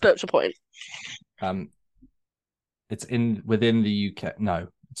 for a spiritual point. It's within the UK. No,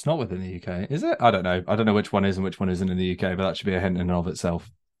 it's not within the UK, is it? I don't know. I don't know which one is and which one isn't in the UK, but that should be a hint in and of itself.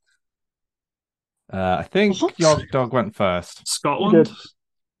 I think What? Yog Dog went first. Scotland? Good.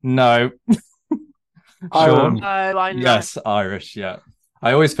 No. Ireland. Sean? Oh, I know. Yes, Irish. Yeah,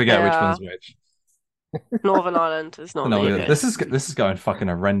 I always forget which Yeah. one's which. Northern Ireland is not No, the UK. this is going fucking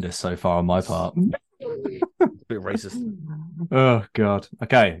horrendous so far on my part. Bit racist. Oh God.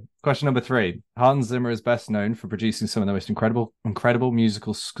 Okay. Question number 3. Hans Zimmer is best known for producing some of the most incredible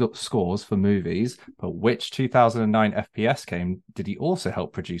musical scores for movies, but which 2009 FPS game did he also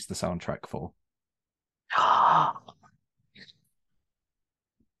help produce the soundtrack for?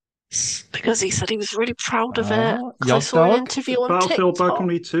 Because he said he was really proud of it. Because I Yacht saw an Dog? interview on Battlefield Bad TikTok.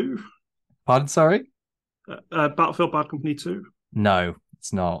 Company 2. Pardon, sorry? Battlefield Bad Company 2. No,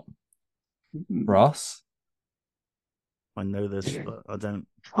 it's not. Ross? I know this, but I don't.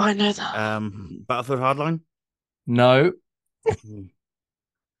 I know that. Battlefield Hardline? No. Can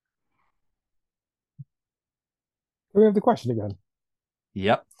we have the question again?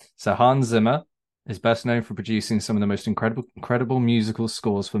 Yep. So Hans Zimmer is best known for producing some of the most incredible musical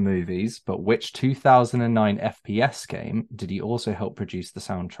scores for movies, but which 2009 FPS game did he also help produce the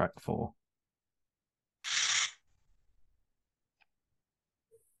soundtrack for?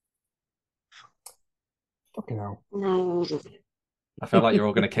 Fucking hell. I feel like you're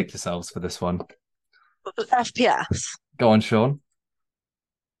all going to kick yourselves for this one. FPS. Go on, Sean.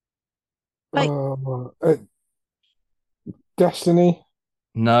 Like- Destiny?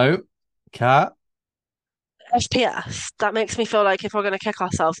 No. Cat? FPS. That makes me feel like if we're going to kick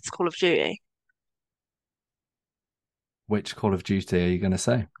ourselves, it's Call of Duty. Which Call of Duty are you going to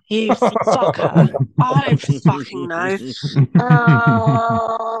say? You fucker. I don't fucking know.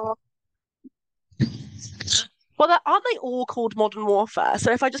 Well, aren't they all called Modern Warfare?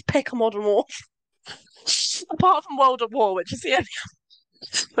 So if I just pick a Modern Warfare, apart from World at War, which is the only,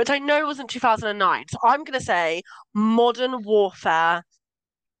 which I know was in 2009, so I'm going to say Modern Warfare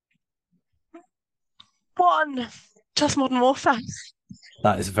 1. Just Modern Warfare.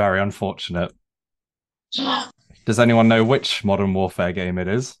 That is very unfortunate. Does anyone know which Modern Warfare game it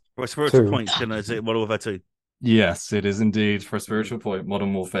is? For a spiritual 2. point, is it Modern Warfare 2? Yes, it is indeed, for a spiritual point,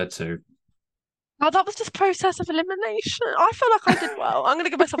 Modern Warfare 2. Oh, that was just process of elimination. I feel like I did well. I'm going to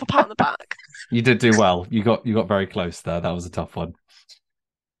give myself a pat on the back. You did do well. You got very close there. That was a tough one.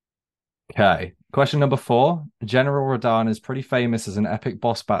 Okay. Question number 4. General Radahn is pretty famous as an epic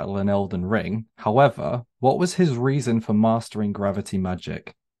boss battle in Elden Ring. However, what was his reason for mastering gravity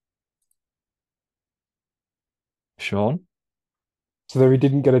magic? Sean? So that he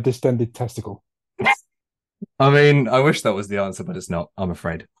didn't get a distended testicle. I mean, I wish that was the answer, but it's not, I'm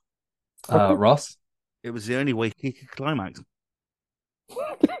afraid. Okay. Ross? It was the only way he could climax.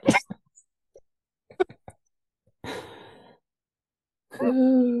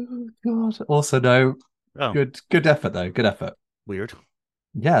 Oh, God. Also, no. Oh, Good effort, though. Good effort. weird.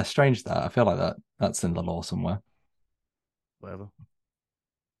 Yeah, strange that. I feel like that's in the law somewhere. Whatever.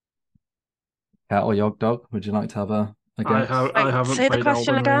 Cat or Yog Dog, would you like to have a guess? I haven't Say the played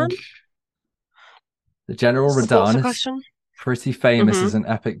question Elden again. Ring. The General What's Radahn the is question? pretty famous Mhm. as an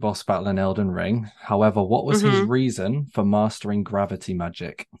epic boss battle in Elden Ring. However, what was his reason for mastering gravity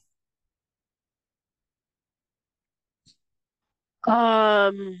magic?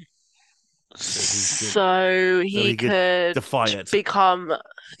 So he could defy it. become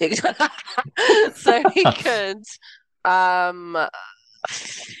so he could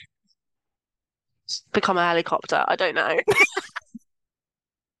become a helicopter. I don't know.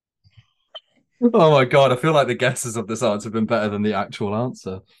 Oh my God, I feel like the guesses of this answer have been better than the actual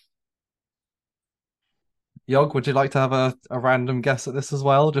answer. Yog, would you like to have a random guess at this as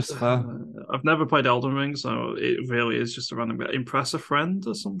well? Just for I've never played Elden Ring, so it really is just a random bit. Impress a friend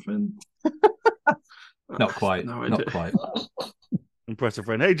or something? not quite. No Not idea. quite. Impressive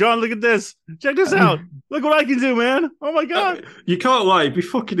friend. Hey, John, look at this. Check this out. Look what I can do, man. Oh my God. You can't lie. Be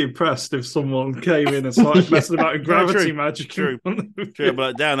fucking impressed if someone came in and started messing about in gravity true. magic. True. True,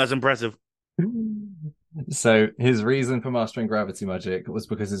 but damn, that's impressive. So his reason for mastering gravity magic was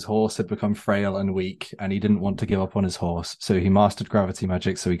because his horse had become frail and weak, and he didn't want to give up on his horse. So he mastered gravity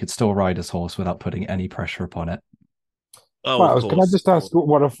magic so he could still ride his horse without putting any pressure upon it. Oh, Miles, can I just ask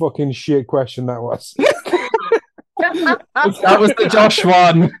what a fucking shit question that was? That was the Josh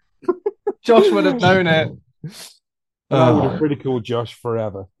one. Josh would have known it. I would have ridiculed Josh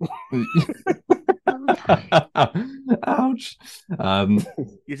forever. Ouch.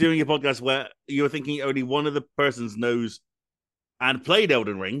 You're doing a podcast where you're thinking only one of the persons knows and played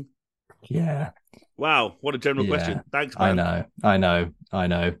Elden Ring. Yeah. Wow, what a general question. Thanks, man. I know.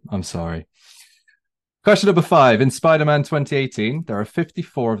 I'm sorry. Question number 5. In Spider-Man 2018, there are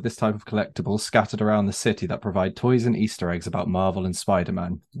 54 of this type of collectibles scattered around the city that provide toys and Easter eggs about Marvel and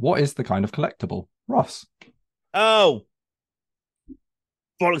Spider-Man. What is the kind of collectible? Ross? Oh.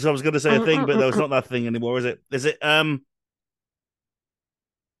 Bollocks, I was going to say a thing, but no, it's not that thing anymore, is it? Is it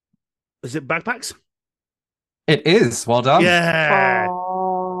backpacks? It is. Well done. Yeah.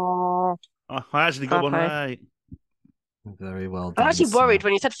 Oh, I actually got one Okay. right. Very well I'm done. actually worried sir.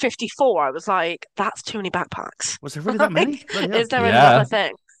 when you said 54. I was like, that's too many backpacks. Was there really that many? Like, Bloody hell. is there Yeah. another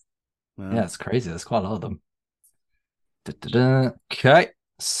thing? Wow. Yeah, it's crazy. There's quite a lot of them. Okay,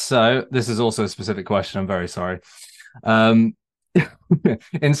 so this is also a specific question. I'm very sorry. In What, for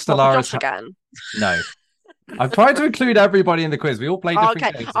Stellaris, Josh again? no. I've tried to include everybody in the quiz. We all play Oh,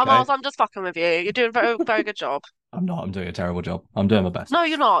 different okay. games. I'm, Okay, I'm just fucking with you. You're doing a very, very good job. I'm not. I'm doing a terrible job. I'm doing my best. No,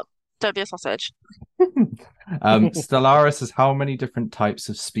 you're not. Don't be a sausage. Stellaris has how many different types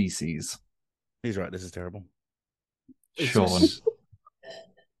of species? He's right. This is terrible. Sean.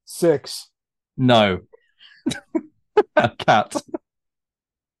 6. No. Cat.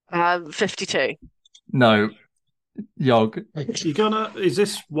 52. No. Yog. Is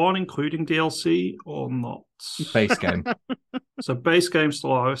this one including DLC or not? Base game. So base game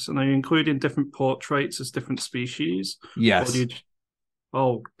Stellaris, and are you including different portraits as different species? Yes. Or do you...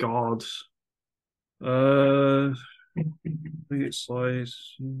 Oh God. I think it's like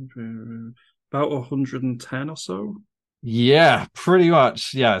about 110 or so. Yeah, pretty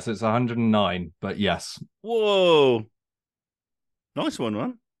much. Yeah, so it's 109, but yes. Whoa. Nice one,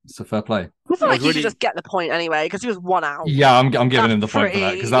 man. So fair play. I feel I like was you really- should just get the point anyway, because he was 1 out. Yeah, I'm giving That's him the point for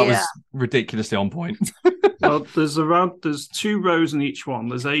that because that pretty- was ridiculously on point. Well, there's 2 rows in each one.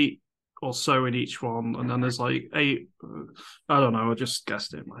 There's 8 or so in each one, and then there's like 8. I don't know. I just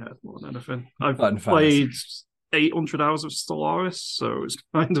guessed it in my head more than anything. I've But in fairness- played 800 hours of Stellaris, so it's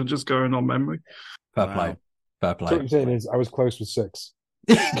kind of just going on memory. Fair Wow. play. Fair So what play. I'm saying is, I was close with 6.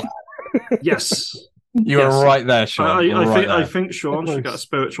 Yes, You Yes. were right there, Sean. You were right I there. think Sean should get a Close.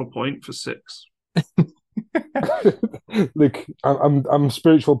 spiritual point for 6. Look, I'm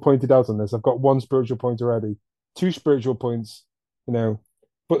spiritual pointed out on this. I've got 1 spiritual point already. 2 spiritual points,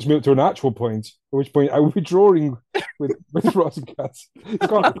 puts me up to an actual point. At which point I will be drawing with Ross and Cats. It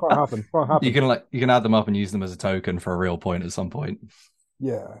can't happen. Can't happen. You can add them up and use them as a token for a real point at some point.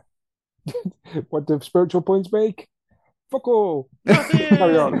 Yeah. What do spiritual points make? Fuck all.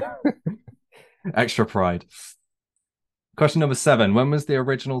 Carry on. Extra pride. Question number 7. When was the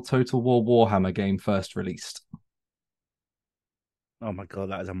original Total War Warhammer game first released? Oh my God,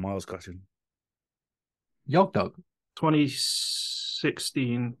 that is a Miles question. Yog Dog.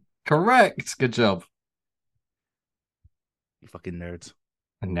 2016. Correct. Good job. You fucking nerds.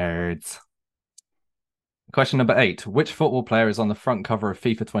 Nerds. Question number 8. Which football player is on the front cover of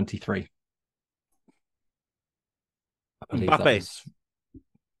FIFA 23? I believe that Mbappe. was...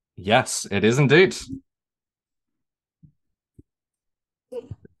 Yes, it is indeed.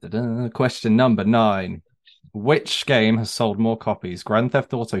 Question number 9. Which game has sold more copies, Grand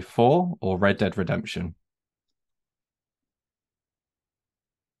Theft Auto 4 or Red Dead Redemption?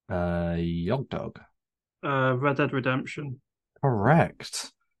 Yog Dog. Red Dead Redemption.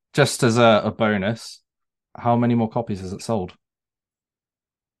 Correct. Just as a bonus, how many more copies has it sold?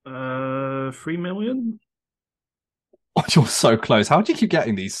 3 million? Oh, you're so close. How do you keep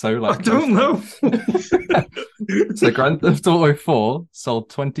getting these so I don't know. So Grand Theft Auto 4 sold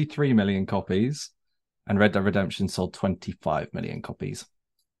 23 million copies and Red Dead Redemption sold 25 million copies.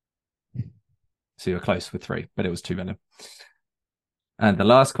 So you're close with 3, but it was 2 million. And the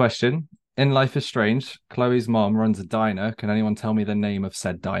last question. In Life is Strange, Chloe's mom runs a diner. Can anyone tell me the name of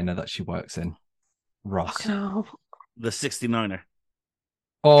said diner that she works in? Ross. No. The 69er.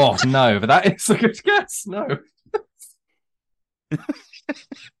 Oh, no, but that is a good guess. No.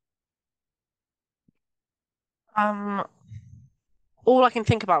 All I can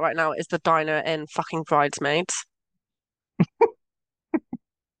think about right now is the diner in fucking Bridesmaids.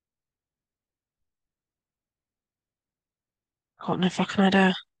 Got no fucking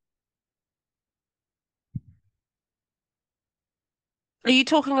idea. Are you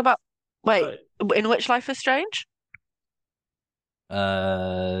talking about? Wait, in which Life is Strange?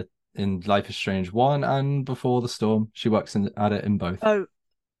 In Life is Strange 1 and Before the Storm. She works at it in both. Oh,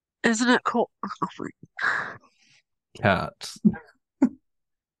 isn't it called? Cat.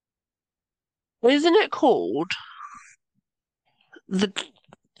 Isn't it called the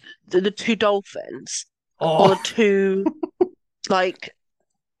two dolphins or the two like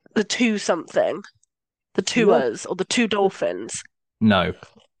the two something, the tours or the two dolphins? No.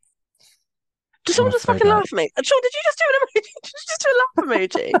 Did someone I'm just afraid fucking not. laugh at me? Sean, did you just do an emoji? Did you just do a laugh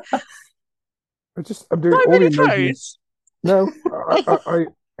emoji? I'm doing Am I all really the emojis. close? No,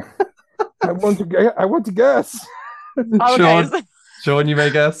 I want to guess. Oh, Sean, okay. Sean, you may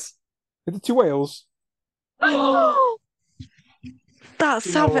guess. Are the 2 whales? That's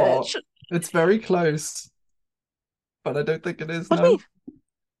You know what? savage. It's very close. But I don't think it is What do you now. mean?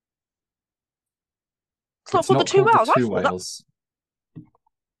 It's not It's called the not two called whales. the I two thought that- whales.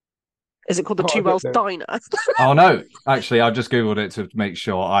 Is it called the Oh, I Two don't Wells know. Diner? Oh no, actually, I just googled it to make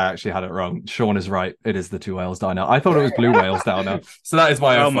sure I actually had it wrong. Sean is right. It is the Two Whales Diner. I thought it was Blue Whales Diner, so that is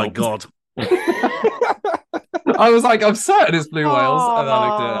my own Oh my fault. god. I was like, I'm certain it's Blue Whales, and then I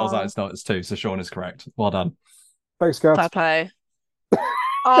looked at it. I was Oh. like, it's not. It's two. So Sean is correct. Well done. Thanks, Fair Kat. play.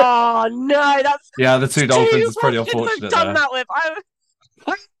 Oh no, that's Yeah, the two dolphins is pretty questions unfortunate I've done there. that with. I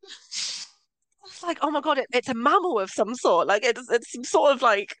was like, oh my god, it's a mammal of some sort. Like it's some sort of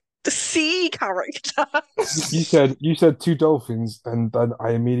like the sea character. You said two dolphins, and then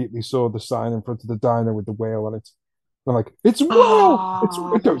I immediately saw the sign in front of the diner with the whale on it. I'm like, it's a whale!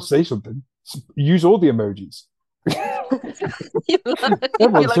 Oh. Don't say something. Use all the emojis. You're like,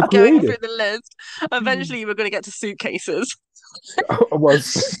 Everyone's so going creative. through the list. Eventually, you were going to get to suitcases. I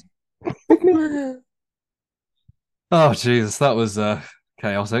was. Oh Jesus, that was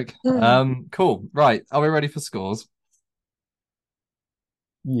chaotic. Cool. Right, are we ready for scores?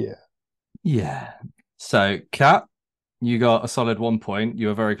 Yeah. Yeah. So, Kat, you got a solid 1 point. You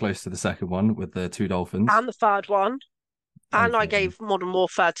were very close to the second one with the two dolphins. And the third one. And I Okay. gave Modern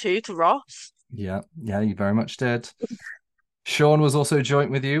Warfare 2 to Ross. Yeah, you very much did. Sean was also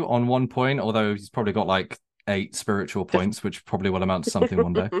joint with you on 1 point, although he's probably got like 8 spiritual points, which probably will amount to something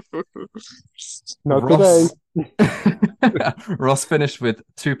one day. Not Ross... today. Ross finished with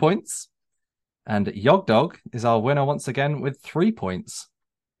 2 points. And Yogdog is our winner once again with 3 points.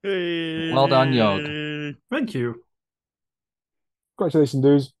 Well done, Yog. Thank you. Congratulations,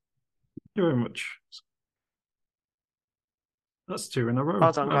 dudes. Thank you very much. That's 2 in a row.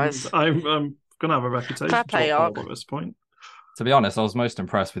 Well done, guys. I'm gonna have a reputation Fair play, to uphold Yog. at this point. To be honest, I was most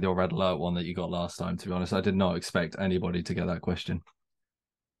impressed with your red alert one that you got last time. To be honest, I did not expect anybody to get that question.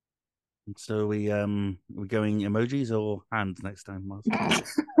 So we going emojis or hands next time, Miles?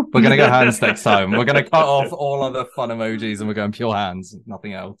 We're gonna go hands next time. We're gonna cut off all other fun emojis and we're going pure hands,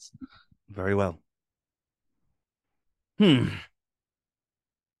 nothing else. Very well. Well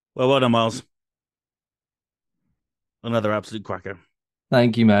done, Miles. Another absolute cracker.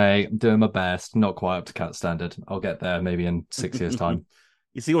 Thank you, mate. I'm doing my best. Not quite up to Cat standard. I'll get there maybe in 6 years' time.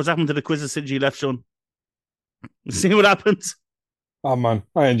 You see what's happened to the quizzes since you left, Sean? You see what happened? Oh man,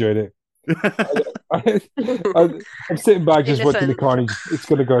 I enjoyed it. I'm sitting back just watching the carnage. It's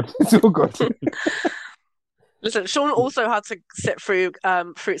gonna good. It's all good. Listen, Sean also had to sit through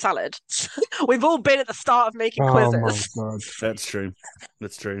fruit salad. We've all been at the start of making Oh my quizzes. god. That's true.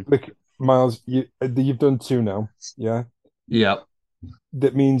 That's true. Look, Miles, you've done 2 now. Yeah. Yep.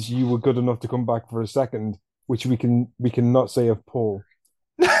 That means you were good enough to come back for a second, which we can not say of Paul.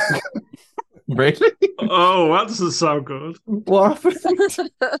 Really? Oh, that doesn't sound good. What happened?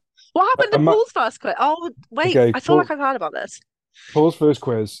 What happened to Paul's first quiz? Oh, wait, Okay, I feel Paul- like I've heard about this. Paul's first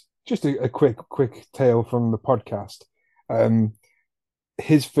quiz, just a quick tale from the podcast.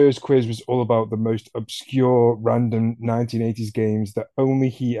 His first quiz was all about the most obscure, random 1980s games that only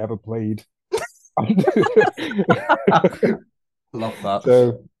he ever played. Love that.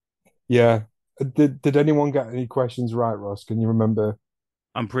 So, yeah. Did anyone get any questions right, Ross? Can you remember?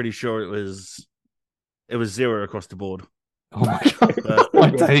 I'm pretty sure it was 0 across the board. Oh my god. My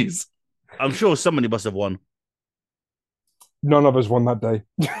days. I'm sure somebody must have won. None of us won that day.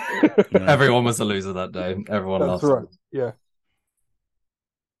 Everyone was a loser that day. Everyone That's lost. right. Yeah.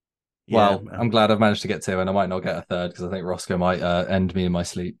 Well, I'm glad I've managed to get 2, and I might not get a third because I think Roscoe might end me in my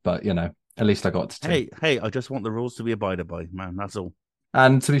sleep. But you know, at least I got to 2. Hey! I just want the rules to be abided by, man. That's all.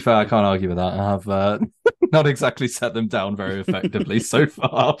 And to be fair, I can't argue with that. I have not exactly set them down very effectively so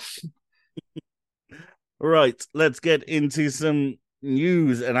far. Right, let's get into some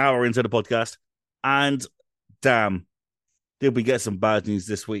news an hour into the podcast. And damn, did we get some bad news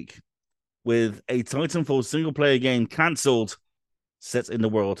this week with a Titanfall single-player game cancelled set in the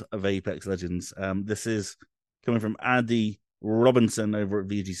world of Apex Legends. This is coming from Andy Robinson over at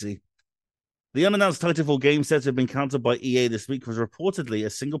VGC. The unannounced Titanfall game set to have been cancelled by EA this week was reportedly a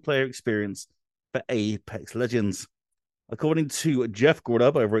single-player experience for Apex Legends. According to Jeff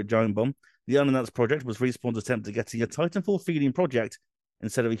Grudub over at Giant Bomb, the unannounced project was Respawn's attempt at getting a Titanfall feeding project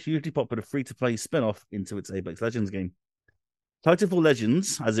instead of a hugely popular free-to-play spin-off into its Apex Legends game. Titanfall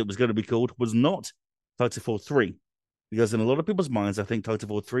Legends, as it was going to be called, was not Titanfall 3, because in a lot of people's minds, I think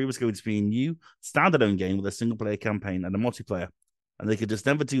Titanfall 3 was going to be a new standalone game with a single-player campaign and a multiplayer, and they could just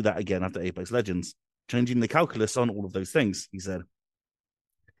never do that again after Apex Legends, changing the calculus on all of those things, he said.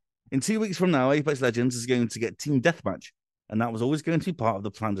 In 2 weeks from now, Apex Legends is going to get Team Deathmatch, and that was always going to be part of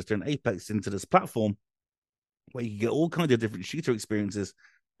the plan to turn Apex into this platform where you can get all kinds of different shooter experiences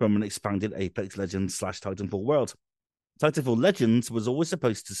from an expanded Apex Legends / Titanfall world. Titanfall Legends was always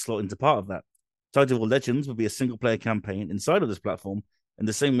supposed to slot into part of that. Titanfall Legends would be a single-player campaign inside of this platform, in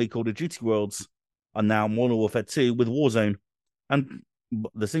the same way Call of Duty worlds are now Modern Warfare 2 with Warzone, and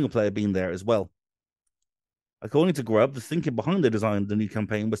the single player being there as well. According to Grubb, the thinking behind the design of the new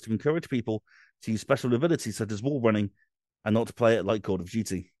campaign was to encourage people to use special abilities such as wall running and not to play it like Call of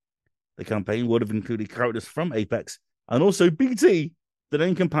Duty. The campaign would have included characters from Apex and also BT, the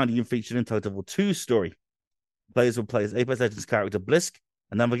main companion featured in Titanfall 2's story. Players would play as Apex Legends character Blisk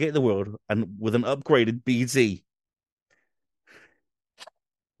and navigate the world and with an upgraded BT.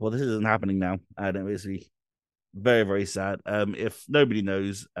 Well, this isn't happening now, and it makes me very, very sad. If nobody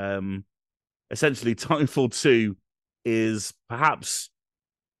knows, essentially Titanfall 2 is perhaps,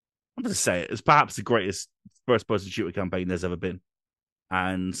 I'm going to say it's perhaps the greatest first-person shooter campaign there's ever been.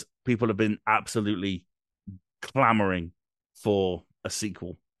 And people have been absolutely clamoring for a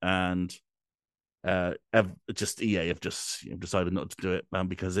sequel. And EA have just decided not to do it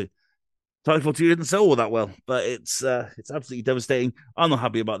because Titanfall 2 didn't sell all that well. But it's absolutely devastating. I'm not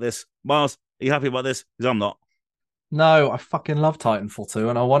happy about this. Miles, are you happy about this? Because I'm not. No, I fucking love Titanfall 2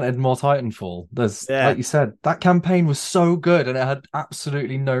 and I wanted more Titanfall. Like you said, that campaign was so good and it had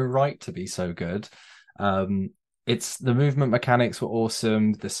absolutely no right to be so good. It's the movement mechanics were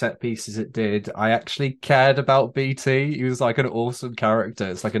awesome. The set pieces it did. I actually cared about BT. He was like an awesome character.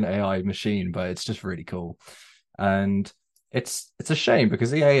 It's like an AI machine, but it's just really cool. And it's a shame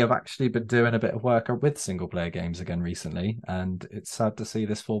because EA have actually been doing a bit of work with single player games again recently. And it's sad to see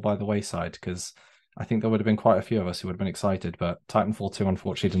this fall by the wayside because I think there would have been quite a few of us who would have been excited, but Titanfall 2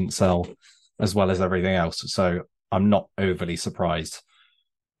 unfortunately didn't sell as well as everything else. So I'm not overly surprised,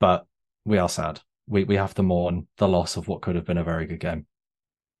 but we are sad. We have to mourn the loss of what could have been a very good game.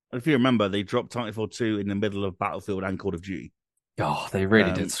 If you remember, they dropped Titanfall 2 in the middle of Battlefield and Call of Duty. Oh, they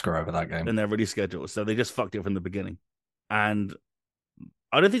really did screw over that game. And they're really scheduled, so they just fucked it from the beginning. And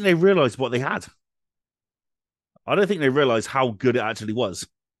I don't think they realized what they had. I don't think they realized how good it actually was.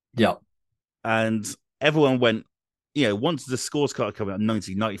 Yeah. And everyone went, once the scores card came out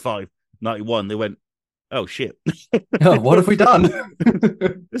 90, 95, 91, they went, oh shit. Oh, what have we done?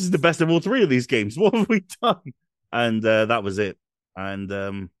 This is the best of all three of these games. What have we done? And that was it. And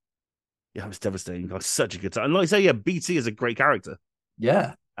it was devastating. It was such a good time. And like I say, BT is a great character.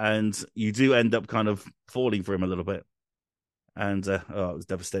 Yeah. And you do end up kind of falling for him a little bit. And it was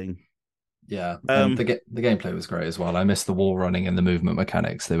devastating. Yeah. And the gameplay was great as well. I missed the wall running and the movement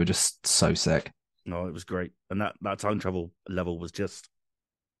mechanics. They were just so sick. No, it was great. And that time travel level was just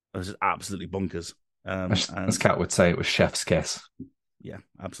absolutely bonkers. As Kat would say, it was chef's kiss. Yeah,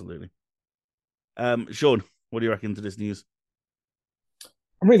 absolutely. Sean, what do you reckon to this news?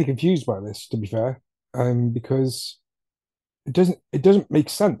 I'm really confused by this, to be fair, because it doesn't make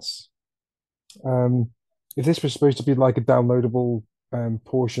sense. If this was supposed to be like a downloadable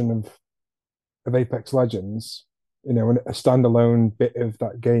portion of Apex Legends, a standalone bit of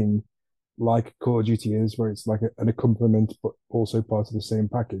that game, like Call of Duty is, where it's like an accompaniment but also part of the same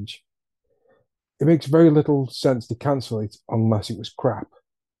package. It makes very little sense to cancel it unless it was crap.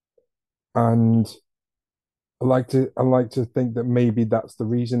 And I like to think that maybe that's the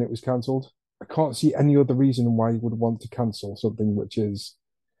reason it was cancelled. I can't see any other reason why you would want to cancel something which is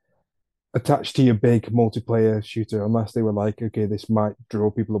attached to your big multiplayer shooter, unless they were like, okay, this might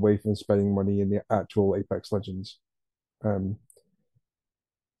draw people away from spending money in the actual Apex Legends.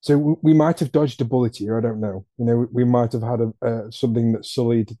 So we might have dodged a bullet here. I don't know. We might have had something that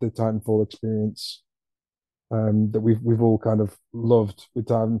sullied the Titanfall experience that we've all kind of loved with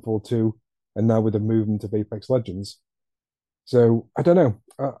Titanfall 2, and now with the movement of Apex Legends. So I don't know.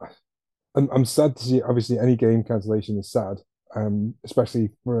 I'm sad to see. Obviously, any game cancellation is sad, especially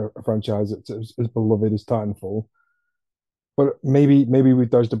for a franchise that's as beloved as Titanfall. But maybe we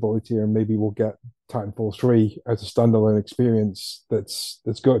dodged a bullet here, and maybe we'll get Titanfall 3 as a standalone experience that's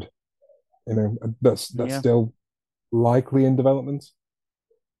good. That's still likely in development.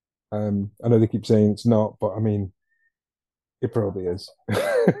 I know they keep saying it's not, but I mean, it probably is.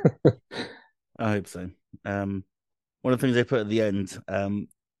 I hope so. One of the things they put at the end, the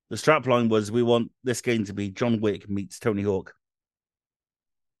strapline was, we want this game to be John Wick meets Tony Hawk.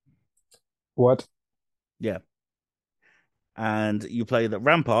 What? Yeah. And you play that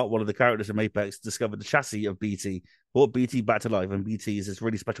Rampart, one of the characters from Apex, discovered the chassis of BT, brought BT back to life, and BT is this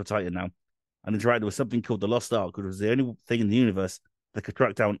really special Titan now, and interacted with something called the Lost Ark, which was the only thing in the universe that could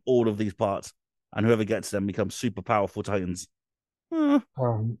track down all of these parts, and whoever gets them becomes super powerful Titans.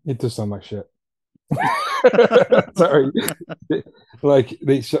 It does sound like shit. Sorry.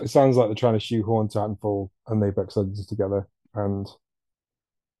 It sounds like they're trying to shoehorn Titanfall and Apex Legends together, and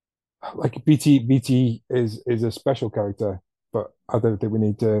like BT is a special character, but I don't think we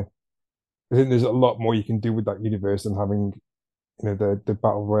need to. I think there's a lot more you can do with that universe than having the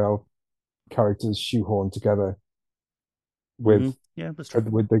battle royale characters shoehorned together with Yeah, that's true.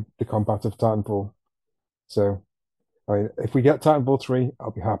 with the combat of Titanfall. So, I mean, if we get Titanfall 3,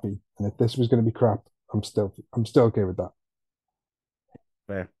 I'll be happy. And if this was going to be crap, I'm still okay with that.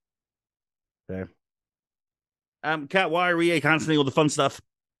 Fair. Kat, why are EA cancelling all the fun stuff?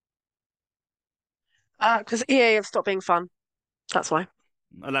 Because EA have stopped being fun. That's why.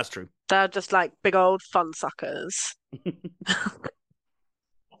 Oh, that's true. They're just like big old fun suckers.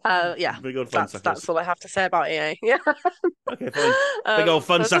 Yeah, Big old fun suckers. that's all I have to say about EA. Yeah. Okay, fine. Big old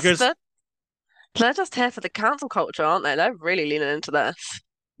fun suckers. They're just here for the cancel culture, aren't they? They're really leaning into this.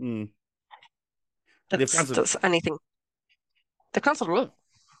 That's anything. They've cancelled a lot.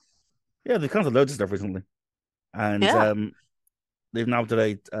 Yeah, they've cancelled loads of stuff recently. And they've now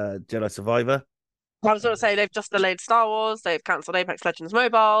delayed Jedi Survivor. I was going to say they've just delayed Star Wars. They've cancelled Apex Legends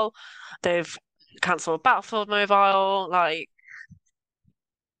Mobile. They've cancelled Battlefield Mobile. Like,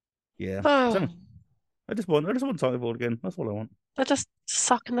 yeah, I just want Titanfall again. That's all I want. They're just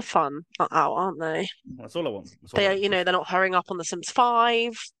sucking the fun out, aren't they? That's all I want. They're not hurrying up on The Sims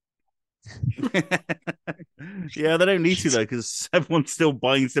 5. Yeah, they don't need to though, because everyone's still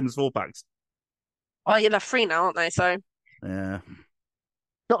buying Sims 4 packs. Oh yeah, they're free now, aren't they? So yeah,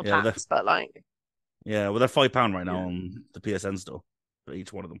 not packs, but like. Yeah, well, they're £5 right now on the PSN store for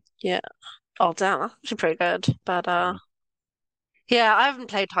each one of them. Yeah. Oh, damn, that's actually pretty good. But yeah, I haven't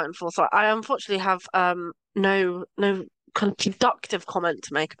played Titanfall, so I unfortunately have no kind of productive comment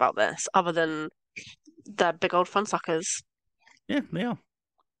to make about this, other than they're big old fun suckers. Yeah, they are.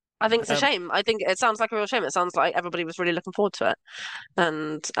 I think it's a shame. I think it sounds like a real shame. It sounds like everybody was really looking forward to it,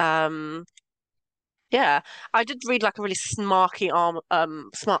 and yeah, I did read like a really snarky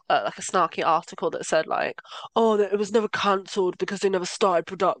like a snarky article that said like, oh, that it was never cancelled because they never started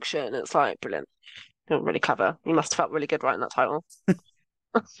production. It's like brilliant. You're really clever. You must have felt really good writing that title.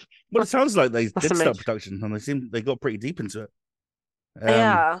 Well, it sounds like they did start production and they got pretty deep into it.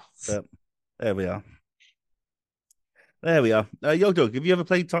 Yeah. But there we are. Yogdog, have you ever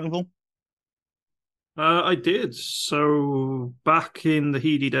played Titanfall? I did. So back in the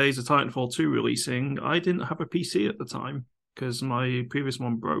heady days of Titanfall 2 releasing, I didn't have a PC at the time because my previous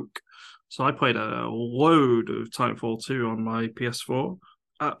one broke. So I played a load of Titanfall 2 on my PS4.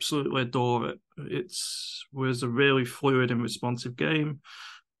 Absolutely adore it. It was a really fluid and responsive game,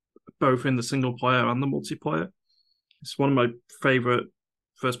 both in the single player and the multiplayer. It's one of my favorite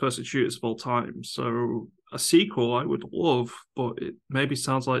first-person shooters of all time. So a sequel I would love, but it maybe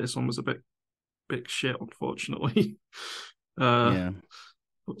sounds like this one was a bit shit, unfortunately. Yeah.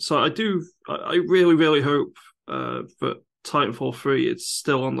 So I really, really hope that Titanfall 3 is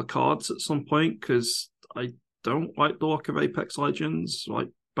still on the cards at some point, because I don't like the look of Apex Legends. Like,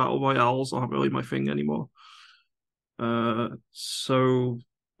 battle royales aren't really my thing anymore. So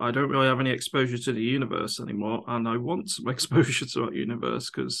I don't really have any exposure to the universe anymore, and I want some exposure to that universe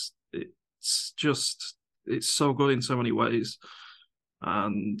because it's so good in so many ways.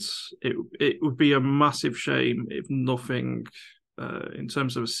 And it would be a massive shame if nothing in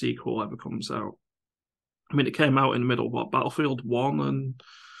terms of a sequel ever comes out. I mean, it came out in the middle of Battlefield 1 and I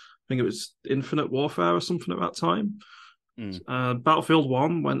think it was Infinite Warfare or something at that time. Battlefield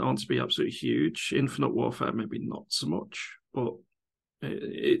 1 went on to be absolutely huge. Infinite Warfare maybe not so much, but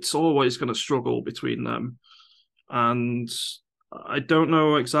it's always going to struggle between them. And I don't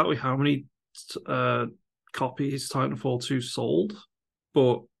know exactly how many copies Titanfall 2 sold,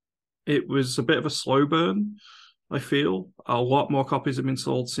 but it was a bit of a slow burn, I feel. A lot more copies have been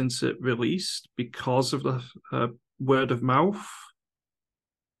sold since it released because of the word of mouth.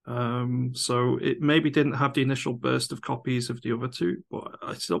 So it maybe didn't have the initial burst of copies of the other two, but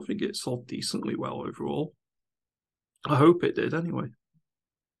I still think it sold decently well overall. I hope it did anyway.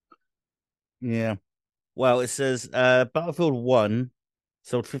 Yeah. Well, it says Battlefield 1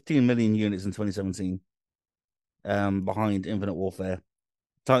 sold 15 million units in 2017, behind Infinite Warfare.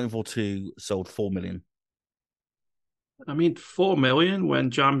 Titanfall 2 sold 4 million. I mean, 4 million when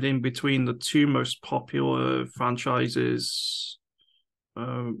jammed in between the two most popular franchises,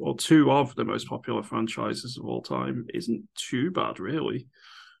 or two of the most popular franchises of all time, isn't too bad, really.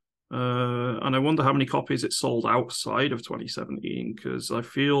 And I wonder how many copies it sold outside of 2017, because I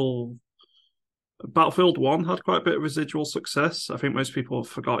feel Battlefield 1 had quite a bit of residual success. I think most people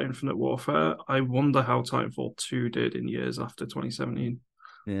forgot Infinite Warfare. I wonder how Titanfall 2 did in years after 2017.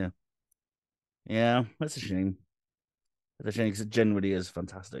 Yeah, that's a shame. It's a shame because it generally is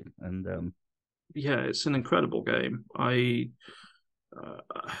fantastic. And yeah, it's an incredible game. I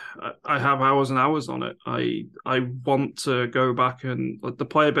I have hours and hours on it. I want to go back and the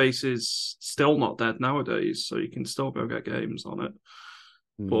player base is still not dead nowadays, so you can still go get games on it.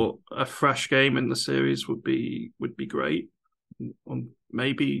 But a fresh game in the series would be great.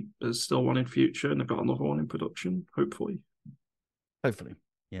 Maybe there's still one in future, and they've got another one in production. Hopefully,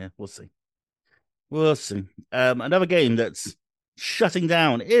 yeah, we'll see. We'll see. Another game that's shutting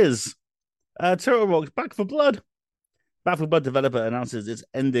down is Turtle Rock's Back4Blood. Back4Blood developer announces it's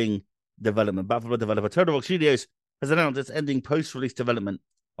ending development. Back4Blood developer Turtle Rock Studios has announced it's ending post-release development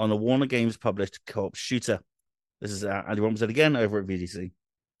on the Warner Games published co-op shooter. This is Andy Romsey again over at VGC.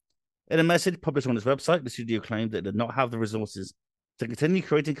 In a message published on its website, the studio claimed that it did not have the resources to continue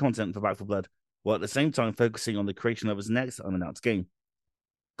creating content for Back4Blood, while at the same time focusing on the creation of its next unannounced game.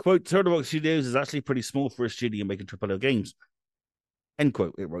 Quote, Turtle Rock Studios is actually pretty small for a studio making AAA games. End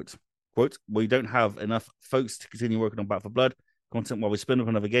quote, it wrote. Quote, we don't have enough folks to continue working on Back4Blood content while we spin up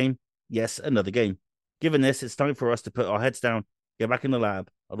another game. Yes, another game. Given this, it's time for us to put our heads down, get back in the lab,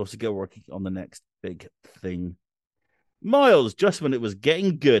 and also get working on the next big thing. Miles, just when it was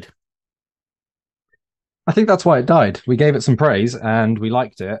getting good. I think that's why it died. We gave it some praise and we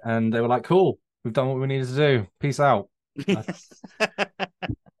liked it, and they were like, cool, we've done what we needed to do. Peace out.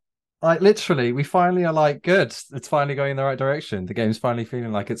 Like literally, we finally are like, good. It's finally going in the right direction. The game's finally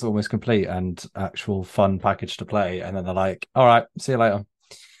feeling like it's almost complete and actual fun package to play. And then they're like, all right, see you later.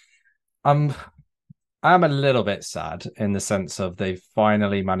 I'm a little bit sad in the sense of they've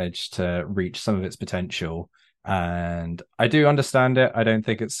finally managed to reach some of its potential. And I do understand it. I don't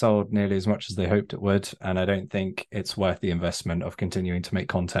think it's sold nearly as much as they hoped it would. And I don't think it's worth the investment of continuing to make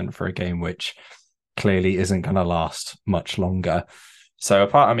content for a game which clearly isn't going to last much longer. So a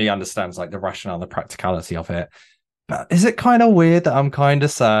part of me understands like the rationale, the practicality of it. But is it kind of weird that I'm kind of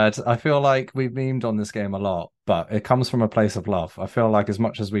sad? I feel like we've memed on this game a lot, but it comes from a place of love. I feel like as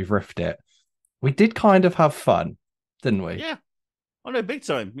much as we've riffed it, we did kind of have fun, didn't we? Yeah. Oh, no, big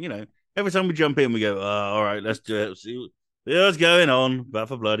time. You know, every time we jump in, we go, oh, all right, let's do it. See what's going on.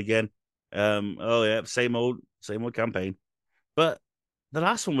 Back4Blood again. Oh, yeah, same old campaign. But the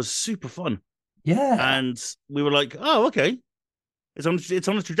last one was super fun. Yeah. And we were like, oh, okay. It's on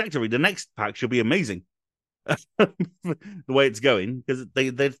a trajectory. The next pack should be amazing. The way it's going, because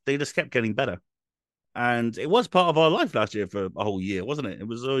they just kept getting better. And it was part of our life last year for a whole year, wasn't it? It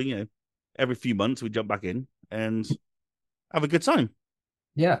was, every few months we jump back in and have a good time.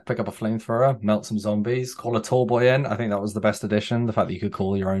 Yeah, pick up a flamethrower, melt some zombies, call a tall boy in. I think that was the best addition. The fact that you could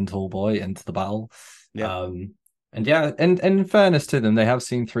call your own tall boy into the battle. Yeah. And yeah, and in fairness to them, they have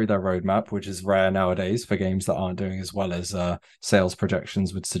seen through their roadmap, which is rare nowadays for games that aren't doing as well as sales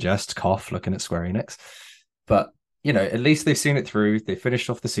projections would suggest. Cough, looking at Square Enix. But, at least they've seen it through. They finished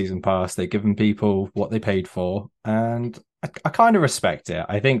off the season pass. They've given people what they paid for. And I kind of respect it.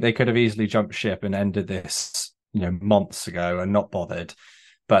 I think they could have easily jumped ship and ended this, months ago and not bothered.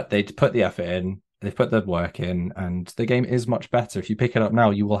 But they put the effort in. They've put the work in, and the game is much better. If you pick it up now,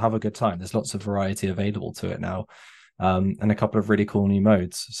 you will have a good time. There's lots of variety available to it now, and a couple of really cool new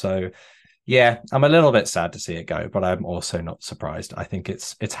modes. So, yeah, I'm a little bit sad to see it go, but I'm also not surprised. I think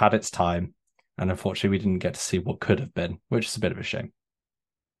it's had its time, and unfortunately, we didn't get to see what could have been, which is a bit of a shame.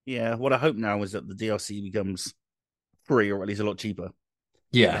 Yeah, what I hope now is that the DLC becomes free or at least a lot cheaper.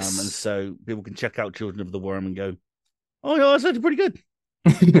 Yes, and so people can check out Children of the Worm and go, "Oh, yeah, that's actually pretty good."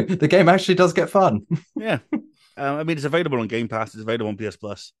 The game actually does get fun. Yeah. I mean, it's available on Game Pass. It's available on PS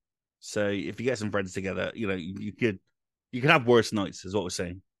Plus. So if you get some friends together, you could have worse nights, is what we're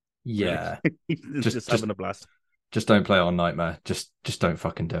saying. Yeah. just having a blast. Just don't play it on Nightmare. Just don't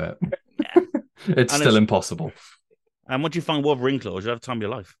fucking do it. Yeah. It's still impossible. And once you find Wolverine claws, you have the time of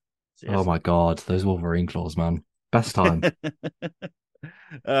your life. So, yes. Oh my God, those Wolverine claws, man. Best time.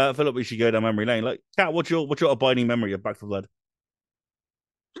 I feel like we should go down memory lane. Like, Kat, what's your abiding memory of Back4Blood?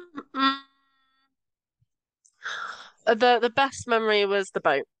 The best memory was the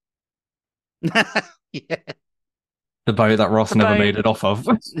boat. Yeah. The boat that Ross never made it off of.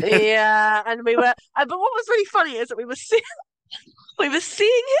 Yeah, and we were. But what was really funny is that we were seeing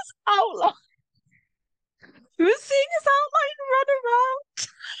his outline. We were seeing his outline run around,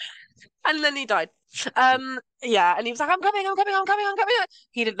 and then he died. Yeah, and he was like, "I'm coming."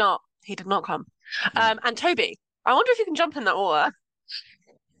 He did not. He did not come. And Toby, I wonder if you can jump in that water.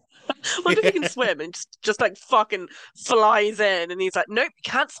 I wonder if he can swim, and just like fucking flies in, and he's like, "Nope,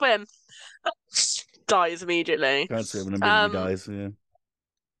 can't swim." Dies immediately. Can't swim and immediately dies. Yeah.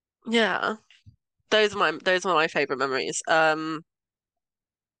 Yeah, those are my favorite memories. Yeah,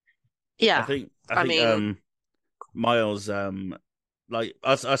 I think Miles, like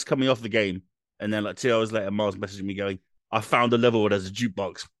us coming off the game, and then like 2 hours later, Miles messaging me going, I found a level where there's a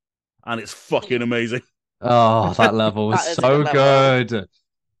jukebox, and it's fucking amazing. Oh, that level was That is a so good level. good.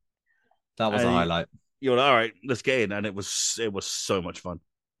 That was a And highlight. you're like, all right, let's get in, and it was so much fun.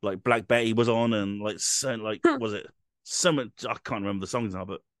 Like Black Betty was on, and was it so much? I can't remember the songs now,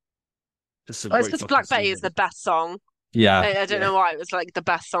 but just a Well, it's great because fucking Black Betty is season. the best song. Yeah, I don't know why it was like the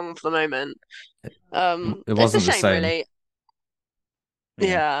best song for the moment. it It's a wasn't the shame, same. really. Yeah,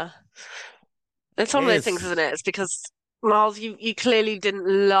 Yeah. It's one of those things, isn't it's it? It's because Miles, you clearly didn't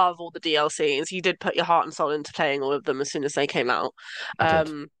love all the DLCs. You did put your heart and soul into playing all of them as soon as they came out. I did.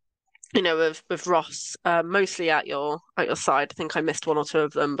 Um, with Ross mostly at your side. I think I missed one or two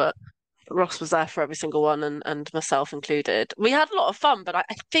of them, but Ross was there for every single one, and myself included. We had a lot of fun, but I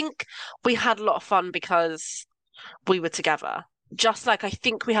think we had a lot of fun because we were together. Just like I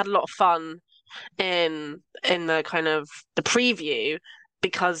think we had a lot of fun in the kind of the preview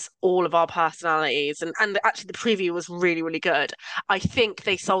because all of our personalities and actually the preview was really really good. I think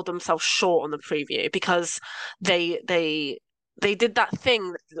they sold themselves short on the preview because they did that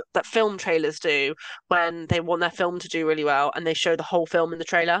thing that film trailers do when they want their film to do really well and they show the whole film in the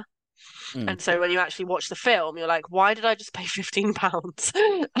trailer. mm, And so when you actually watch the film, you're like, why did I just pay £15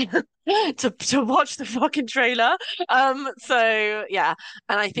 to watch the fucking trailer? So yeah,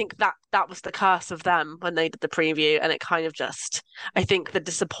 and I think that was the curse of them when they did the preview, and it kind of just, I think the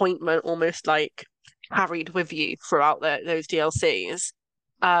disappointment almost like carried with you throughout those DLCs.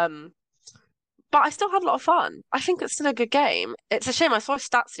 Um, but I still had a lot of fun. I think it's still a good game. It's a shame. I saw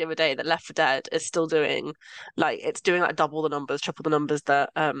stats the other day that Left 4 Dead is still doing it's doing like double the numbers, triple the numbers that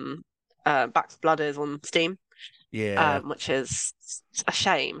Back4Blood is on Steam, yeah, which is a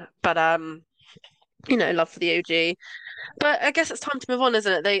shame. But love for the OG. But I guess it's time to move on,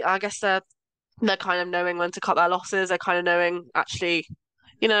 isn't it? I guess they're kind of knowing when to cut their losses. They're kind of knowing actually,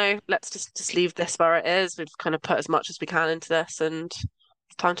 let's just leave this where it is. We've kind of put as much as we can into this, and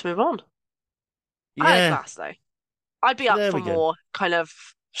it's time to move on. I had a yeah. blast though. I'd be up There for we go. more kind of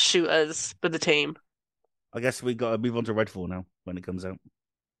shooters with the team. I guess we got to move on to Redfall now when it comes out.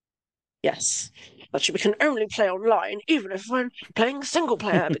 Yes. But we can only play online, even if we're playing single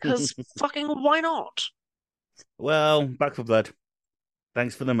player, because fucking why not? Well, Back for Blood.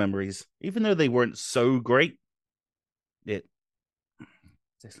 Thanks for the memories, even though they weren't so great. It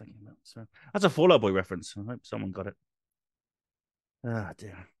so that's a Fallout Boy reference. I hope someone got it. Ah,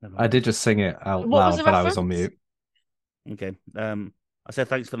 dear. Never I mind. did just sing it out What was loud, the but I was on reference? mute. Okay. I said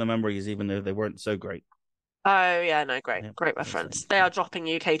thanks for the memories, even though they weren't so great. Oh yeah, no, great, Yeah, great that's reference. thanks. They are dropping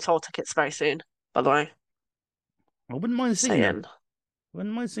UK tour tickets very soon, by the way. I wouldn't mind seeing them. Saying.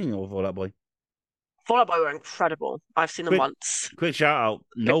 Wouldn't mind seeing all Fallout Boy. Fall Out Boy were incredible. I've seen them Quick, once. quick shout out.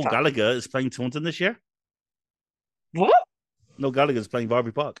 Big Noel fan. Gallagher is playing Taunton this year. What? Noel Gallagher is playing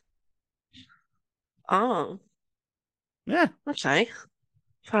Barbie Park. Oh, Yeah, okay.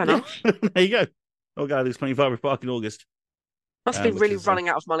 Fair yeah. enough. There you go. Noel Gallagher's playing Barbie Park in August, Must be which really is running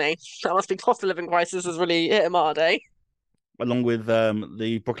out of money. That must be cost of living crisis has really hit him hard, eh? along with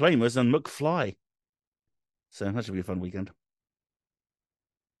the Proclaimers and McFly. So that should be a fun weekend.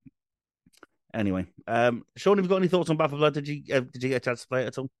 Anyway, Sean, have you got any thoughts on Back 4 Blood? Did you get a chance to play it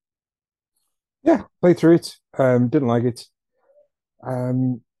at all? Yeah, played through it. Didn't like it.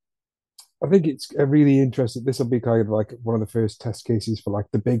 Um, I think it's a really interesting. This will be kind of like one of the first test cases for like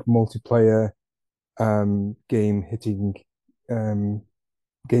the big multiplayer game hitting um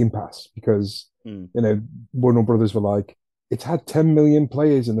Game Pass because Mm. Warner Brothers were like, it's had 10 million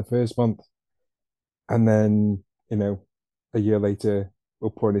players in the first month, and then a year later we're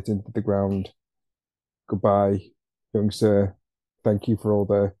pouring it into the ground. Goodbye, young sir. Thank you for all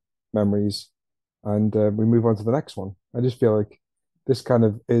the memories, and we move on to the next one. I just feel like this kind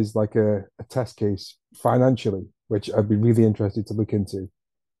of is like a test case financially, which I'd be really interested to look into,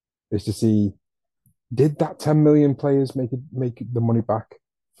 is to see did that 10 million players make the money back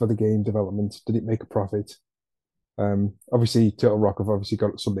for the game development? Did it make a profit? Obviously, Turtle Rock have obviously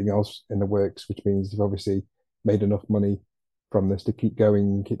got something else in the works, which means they've obviously made enough money from this to keep going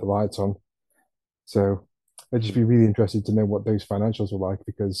and keep the lights on. So I'd just be really interested to know what those financials were like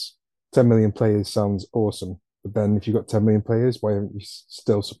because 10 million players sounds awesome. But then if you've got 10 million players, why aren't you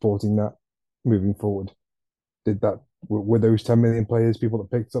still supporting that moving forward? Were those 10 million players people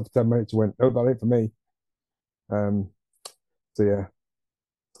that picked up for 10 minutes and went, oh, that ain't for me? Um, so yeah,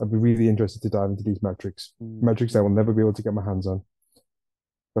 I'd be really interested to dive into these metrics I will never be able to get my hands on.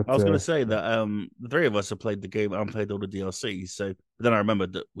 But I was going to say that the three of us have played the game and played all the DLCs. So but then I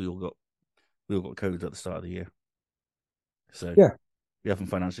remembered that we all got codes at the start of the year. So yeah, we haven't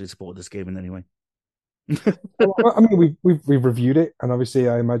financially supported this game in any way. I mean we've reviewed it, and obviously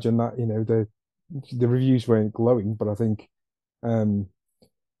I imagine that the the reviews weren't glowing, but um,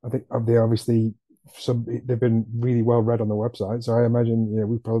 I think they obviously they've been really well read on the website. So I imagine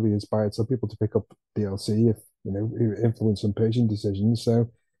we probably inspired some people to pick up DLC if it influenced some purchasing decisions. So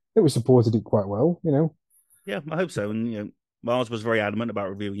it was supported it quite well. Yeah, I hope so. And Miles was very adamant about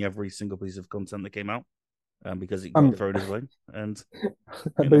reviewing every single piece of content that came out, because it got thrown his way. And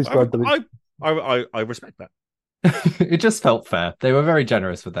I respect that. It just felt fair. They were very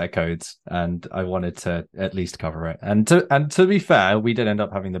generous with their codes, and I wanted to at least cover it. And to be fair, we did end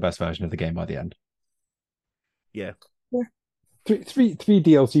up having the best version of the game by the end. Yeah. Three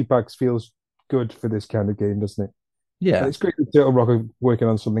DLC packs feels good for this kind of game, doesn't it? Yeah. And it's great that Turtle Rock are working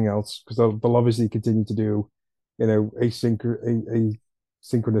on something else, because they'll obviously continue to do, asynchronous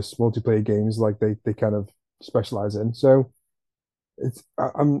multiplayer games like they kind of specialize in. So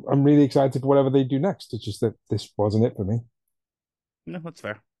I'm really excited for whatever they do next. It's just that this wasn't it for me. No, that's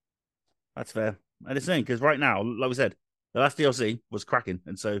fair. That's fair. And it's saying, because right now, like we said, the last DLC was cracking,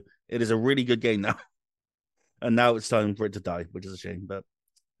 and so it is a really good game now. And now it's time for it to die, which is a shame. But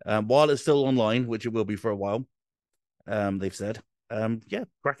while it's still online, which it will be for a while, they've said, yeah,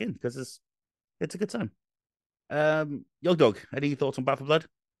 crack in, because it's a good time. Young Dog, any thoughts on Back4Blood?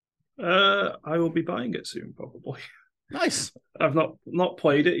 I will be buying it soon, probably. Nice. I've not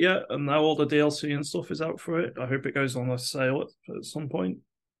played it yet, and now all the DLC and stuff is out for it. I hope it goes on a sale at some point.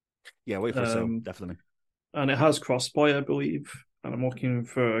 Yeah, wait for a sale, definitely. And it has crossplay, I believe. And I'm looking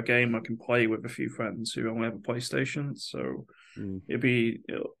for a game I can play with a few friends who only have a PlayStation. So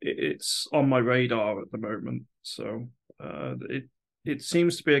it's on my radar at the moment. So it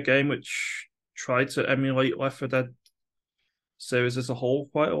seems to be a game which tried to emulate Left 4 Dead series as a whole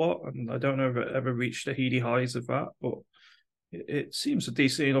quite a lot, and I don't know if it ever reached the heady highs of that, but it seems a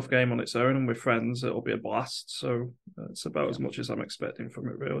decent enough game on its own, and with friends it'll be a blast. So it's about as much as I'm expecting from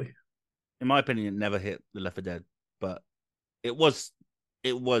it, really. In my opinion, it never hit the Left 4 Dead, but it was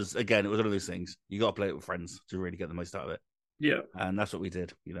again, it was one of those things. You got to play it with friends to really get the most out of it. Yeah, and that's what we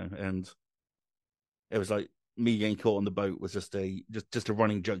did, and it was like me getting caught on the boat was just a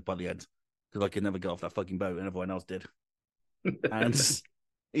running joke by the end, because I could never get off that fucking boat and everyone else did. And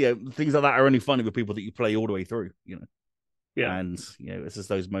things like that are only funny with people that you play all the way through, Yeah. And it's just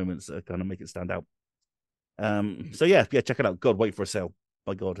those moments that kind of make it stand out. So yeah, check it out. God, wait for a sale.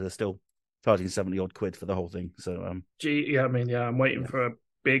 By God, they're still charging 70 odd quid for the whole thing. So I'm waiting for a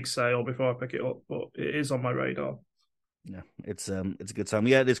big sale before I pick it up, but it is on my radar. Yeah, it's a good time.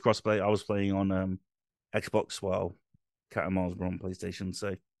 Yeah, it is crossplay. I was playing on Xbox while Cat and Mars were on PlayStation.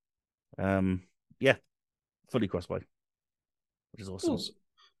 So yeah, fully crossplay, which is awesome.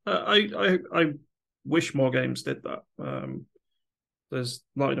 I wish more games did that. There's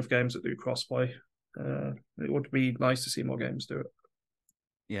not enough games that do crossplay. It would be nice to see more games do it.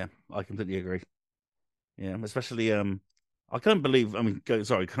 Yeah, I completely agree. Yeah, especially I can't believe. I mean,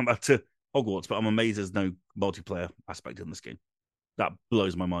 come back to Hogwarts, but I'm amazed there's no multiplayer aspect in this game. That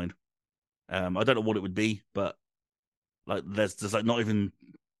blows my mind. I don't know what it would be, but like there's like not even.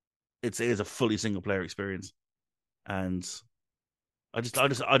 It is a fully single player experience, and I just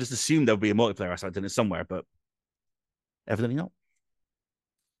assumed there would be a multiplayer aspect in it somewhere, but evidently not.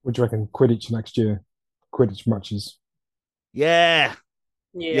 What do you reckon? Quidditch next year? Quidditch matches. Yeah.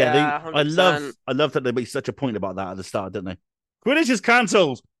 Yeah, I love that they made such a point about that at the start, didn't they? Quidditch is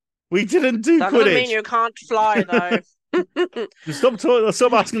cancelled. We didn't do that Quidditch. That doesn't mean you can't fly, though.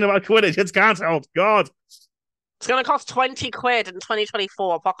 Stop asking about Quidditch. It's cancelled. God. It's going to cost 20 quid in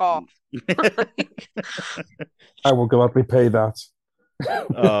 2024. Fuck off. I will gladly pay that.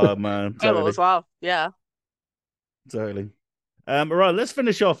 Oh, man. Totally. I will as well. Yeah. Totally. Right, let's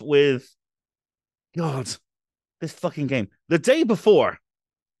finish off with God, this fucking game. The Day Before.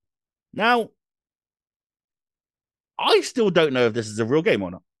 Now, I still don't know if this is a real game or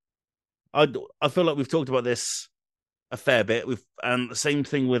not. I feel like we've talked about this a fair bit. And the same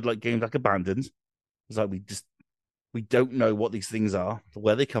thing with like games like Abandoned. It's like we don't know what these things are,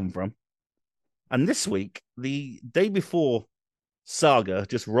 where they come from. And this week, the Day Before saga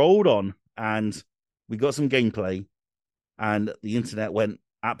just rolled on, and we got some gameplay, and the internet went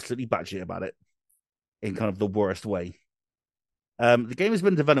absolutely batshit about it in kind of the worst way. The game has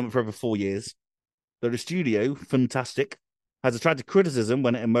been in development for over 4 years. The studio, Fantastic, has attracted criticism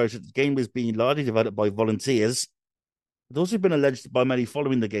when it emerged that the game was being largely developed by volunteers. It's also been alleged by many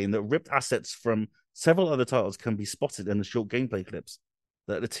following the game that ripped assets from several other titles can be spotted in the short gameplay clips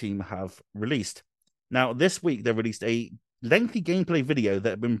that the team have released. Now, this week, they released a lengthy gameplay video that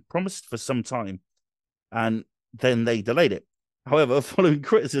had been promised for some time, and then they delayed it. However, following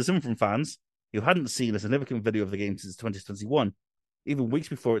criticism from fans who hadn't seen a significant video of the game since 2021, even weeks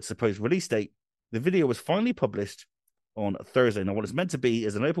before its supposed release date, The video was finally published on Thursday. Now, what it's meant to be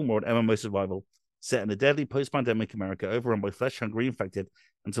is an open world MMO survival set in a deadly post-pandemic America overrun by flesh-hungry infected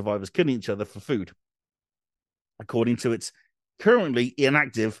and survivors killing each other for food, according to its currently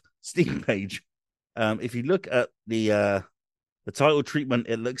inactive Steam page. If you look at the title treatment,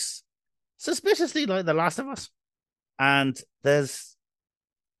 it looks suspiciously like The Last of Us. And I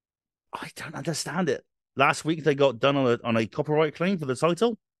don't understand it. Last week they got done on a copyright claim for the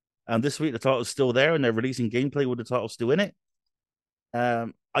title, and this week the title's still there, and they're releasing gameplay with the title still in it.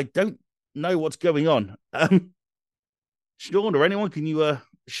 I don't know what's going on. Sean or anyone, can you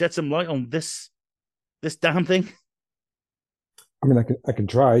shed some light on this damn thing? I mean, I can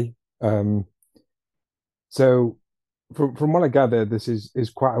try. So from what I gather, this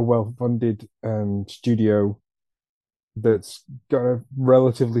is quite a well-funded studio that's got a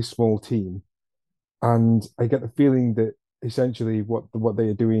relatively small team, and I get the feeling that essentially what they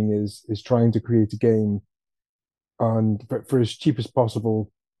are doing is trying to create a game and for as cheap as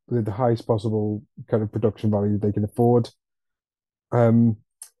possible, with the highest possible kind of production value they can afford. And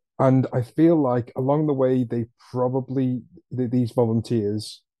I feel like along the way they probably these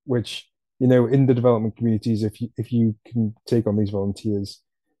volunteers, which in the development communities, if you can take on these volunteers,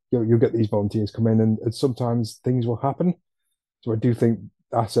 you'll get these volunteers come in, and sometimes things will happen. So I do think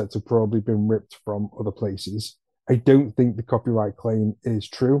assets have probably been ripped from other places. I don't think the copyright claim is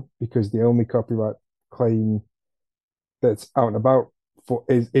true, because the only copyright claim that's out and about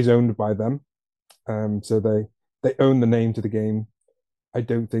is owned by them. So they own the name to the game. I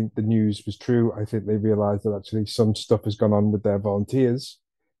don't think the news was true. I think they realized that actually some stuff has gone on with their volunteers,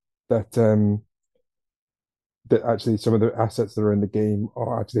 that that actually some of the assets that are in the game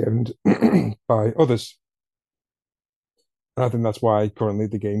are actually owned by others. And I think that's why currently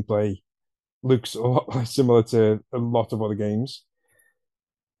the gameplay looks a lot similar to a lot of other games.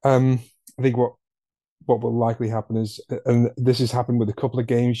 I think what will likely happen is, and this has happened with a couple of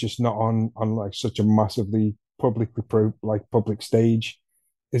games, just not on like such a massively public stage,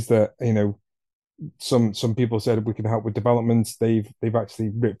 is that some people said we can help with development. They've actually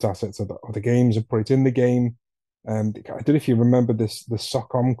ripped assets of the games and put it in the game. I don't know if you remember the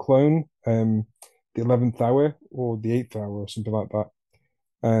SOCOM clone, the 11th hour or the 8th hour or something like that.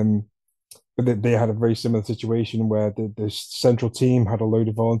 But they had a very similar situation where the central team had a load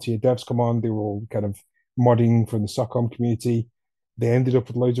of volunteer devs come on. They were all kind of modding from the SOCOM community. They ended up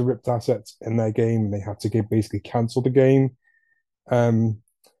with loads of ripped assets in their game, and they had to basically cancel the game.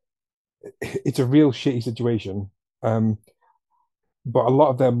 It's a real shitty situation. But a lot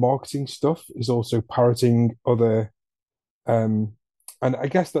of their marketing stuff is also parroting other, and I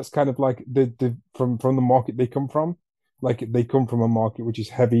guess that's kind of like the from the market they come from. Like they come from a market which is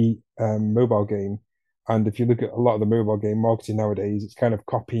heavy mobile game, and if you look at a lot of the mobile game marketing nowadays, it's kind of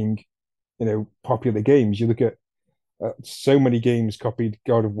copying, popular games. You look at so many games copied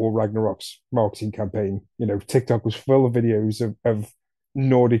God of War Ragnarok's marketing campaign. TikTok was full of videos of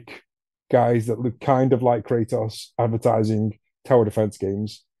Nordic guys that look kind of like Kratos advertising tower defense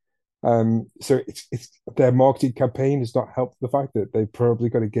games. So it's their marketing campaign has not helped the fact that they've probably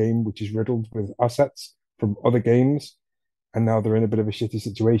got a game which is riddled with assets from other games, and now they're in a bit of a shitty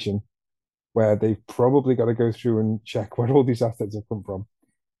situation where they've probably got to go through and check where all these assets have come from,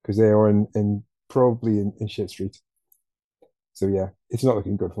 because they are probably in shit street. So yeah, it's not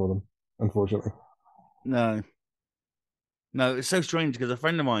looking good for them, unfortunately. No, it's so strange because a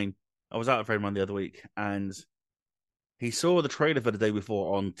friend of mine, I was out with a friend of mine the other week, and he saw the trailer for the day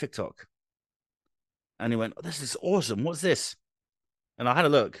before on TikTok, and he went, "Oh, this is awesome. What's this?" And I had a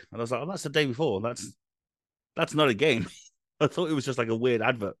look, and I was like, "Oh, that's the day before. That's not a game." I thought it was just like a weird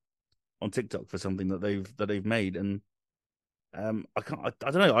advert on TikTok for something that they've made, and I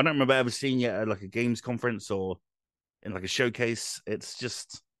don't know. I don't remember ever seeing it at like a games conference or in like a showcase. It's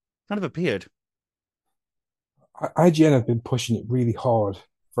just kind of appeared. IGN have been pushing it really hard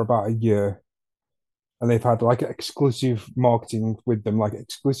for about a year, and they've had like exclusive marketing with them, like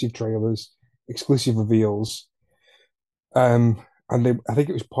exclusive trailers, exclusive reveals. And I think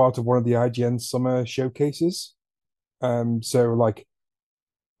it was part of one of the IGN summer showcases. So like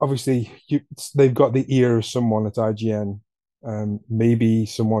obviously they've got the ear of someone at IGN, maybe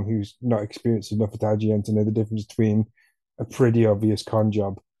someone who's not experienced enough at IGN to know the difference between a pretty obvious con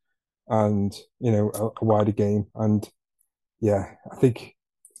job and a wider game. And yeah, I think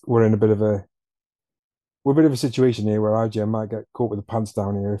we're in a bit of a situation here where IGN might get caught with the pants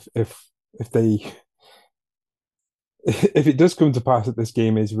down here if they if it does come to pass that this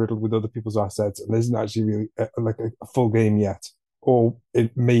game is riddled with other people's assets and isn't actually really a full game yet, or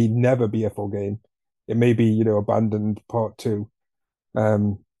it may never be a full game. It may be abandoned part two.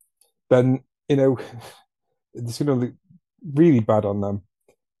 Then you know, it's going to look really bad on them.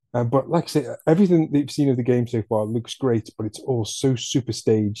 But like I say, everything they've seen of the game so far looks great, but it's all so super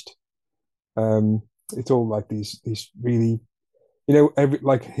staged. It's all like these really, every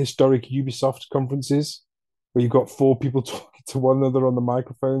like historic Ubisoft conferences where you've got four people talking to one another on the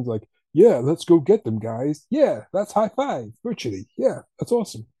microphones, like, yeah, let's go get them, guys. Yeah, that's high five virtually. Yeah, that's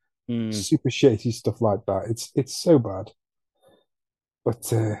awesome. Super shitty stuff like that. It's so bad. But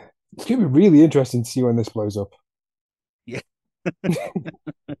it's gonna be really interesting to see when this blows up. Yeah.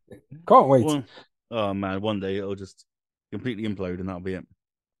 Can't wait. Oh man, one day it'll just completely implode and that'll be it.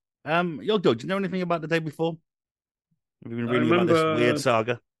 Yo, Doug, do you know anything about the day before? Have you been reading about this weird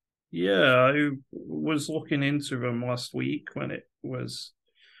saga? Yeah, I was looking into them last week when it was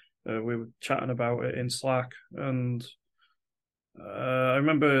we were chatting about it in Slack, and I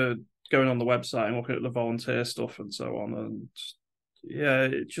remember going on the website and looking at the volunteer stuff and so on, and yeah,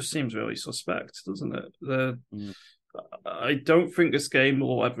 it just seems really suspect, doesn't it? I don't think this game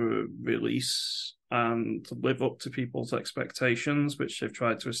will ever release and live up to people's expectations, which they've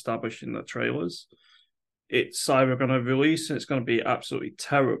tried to establish in the trailers. It's either going to release and it's going to be absolutely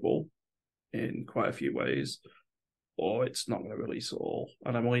terrible in quite a few ways, or it's not going to release at all.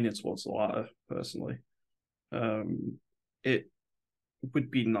 And I'm leaning towards the latter, personally. It would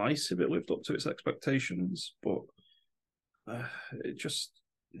be nice if it lived up to its expectations, but it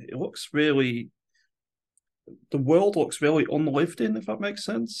looks really... The world looks really unlived in, if that makes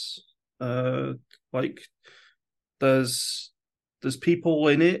sense. Like there's people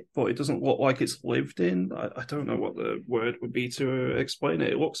in it, but it doesn't look like it's lived in. I don't know what the word would be to explain it.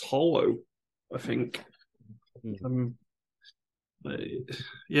 It looks hollow, I think.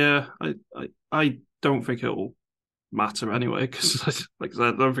 Yeah, I don't think it'll matter anyway, because like I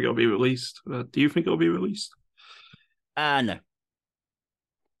said, I don't think it'll be released. Do you think it'll be released? No.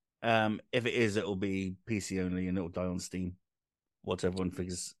 If it is, it'll be PC only and it'll die on Steam. Once everyone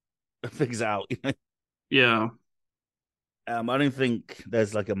figures it out, you know? Yeah. I don't think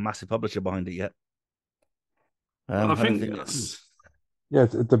there's like a massive publisher behind it yet. I think it's... Yeah,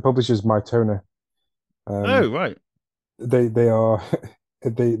 the publisher's Mytona. Oh, right. They are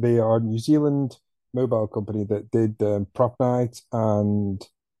they are a New Zealand mobile company that did Prop Night and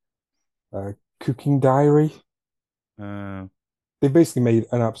Cooking Diary. They basically made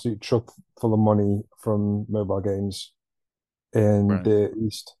an absolute truck full of money from mobile games in the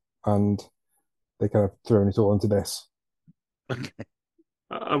East, and they kind of thrown it all into this. Okay.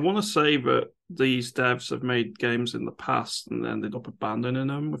 I want to say that these devs have made games in the past and ended up abandoning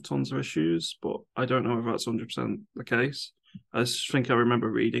them with tons of issues, but I don't know if that's 100% the case. I just think I remember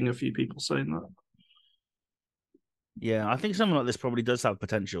reading a few people saying that. Yeah, I think something like this probably does have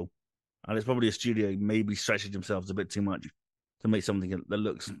potential, and it's probably a studio maybe stretching themselves a bit too much to make something that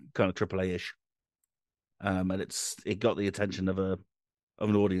looks kind of AAA-ish. And it got the attention of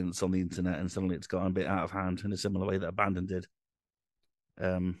an audience on the internet, and suddenly it's got a bit out of hand in a similar way that Abandon did.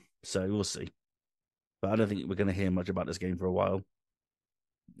 So we'll see. But I don't think we're going to hear much about this game for a while.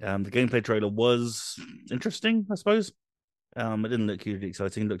 The gameplay trailer was interesting, I suppose. It didn't look hugely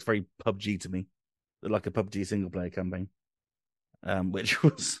exciting. It looked very PUBG to me, like a PUBG single player campaign, which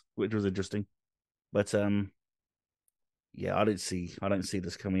was interesting. But yeah, I don't see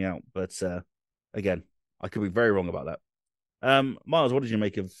this coming out. But again, I could be very wrong about that. Miles, what did you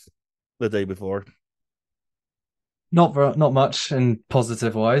make of the day before? Not much in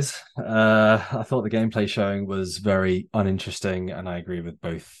positive wise. I thought the gameplay showing was very uninteresting, and I agree with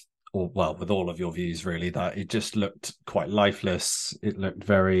with all of your views really, that it just looked quite lifeless. It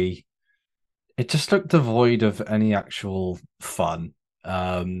just looked devoid of any actual fun.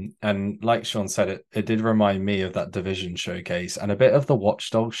 And like Sean said, it did remind me of that Division showcase and a bit of the Watch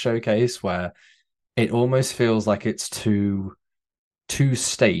Dogs showcase, where it almost feels like it's too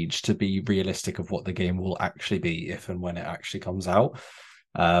staged to be realistic of what the game will actually be if and when it actually comes out.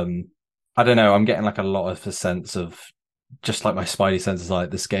 I don't know. I'm getting like a lot of a sense of, just like my spidey sense is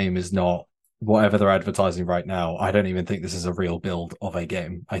like, this game is not whatever they're advertising right now. I don't even think this is a real build of a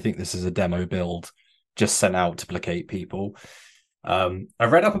game. I think this is a demo build just sent out to placate people. I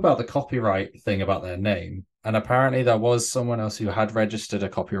read up about the copyright thing about their name, and apparently there was someone else who had registered a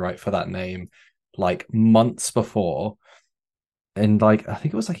copyright for that name like months before, and like I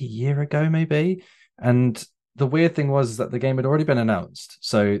think it was like a year ago maybe. And the weird thing was that the game had already been announced,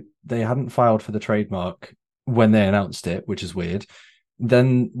 so they hadn't filed for the trademark when they announced it, which is weird.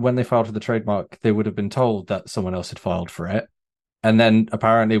 Then when they filed for the trademark, they would have been told that someone else had filed for it, and then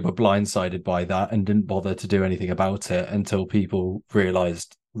apparently were blindsided by that and didn't bother to do anything about it until people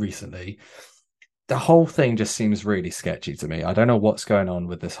realized recently. The whole thing just seems really sketchy to me. I don't know what's going on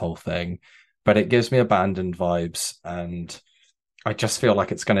with this whole thing. but it gives me abandoned vibes, and I just feel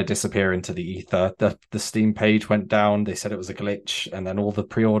like it's going to disappear into the ether. The Steam page went down. They said it was a glitch, and then all the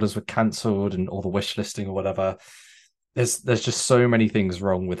pre-orders were cancelled and all the wish listing or whatever. There's just so many things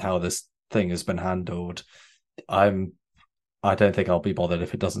wrong with how this thing has been handled. I don't think I'll be bothered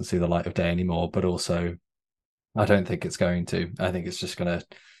if it doesn't see the light of day anymore, but also I don't think it's going to. I think it's just going to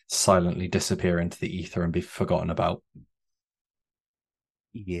silently disappear into the ether and be forgotten about.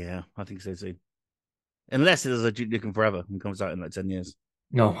 Yeah, I think so too. Unless it is a Duke Nukem Forever and comes out in like 10 years.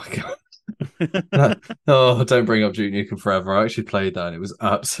 Oh my god. Oh, don't bring up Duke Nukem Forever. I actually played that and it was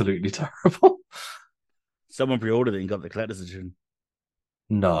absolutely terrible. Someone pre-ordered it and got the collector's edition.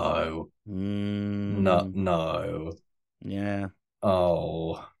 No. No. Yeah.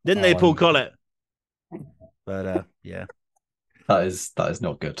 Oh. Didn't they, Paul Collett? But yeah. That is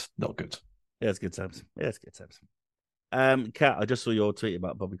not good. Not good. Yeah, it's good times. Kat, I just saw your tweet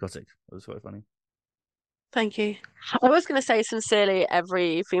about Bobby Kotick. It was quite funny. Thank you. I was going to say sincerely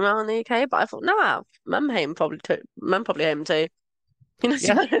every female in the UK, but I thought, no, men hate probably too. Men probably hate him too. You know,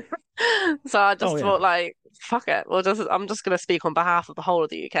 Yeah. so I just thought, like, fuck it. I'm just going to speak on behalf of the whole of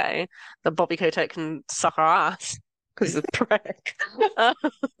the UK that Bobby Kotick can suck our ass because he's a prick.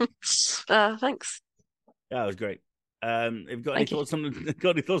 Thanks. Yeah, it was great. Have you got any thoughts on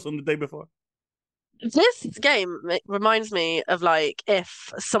the day before? This game reminds me of like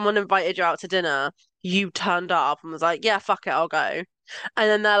if someone invited you out to dinner, you turned up and was like, yeah, fuck it, I'll go. And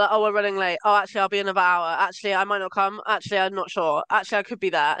then they're like, oh, we're running late. Oh, actually, I'll be in about an hour. Actually, I might not come. Actually, I'm not sure. Actually, I could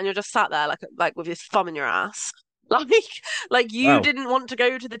be there. And you're just sat there like with your thumb in your ass. Like you Wow. didn't want to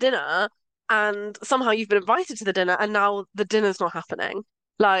go to the dinner and somehow you've been invited to the dinner and now the dinner's not happening.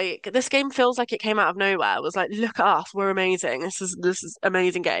 Like this game feels like it came out of nowhere. It was like, look at us, we're amazing. This is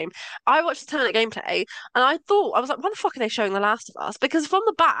amazing game. I watched the 10-minute gameplay and I was like, why the fuck are they showing The Last of Us? Because from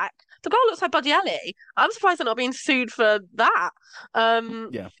the back, the girl looks like Buddy Ellie. I'm surprised they're not being sued for that.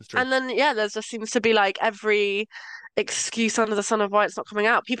 Yeah, that's true. And then there just seems to be like every excuse under the sun of why it's not coming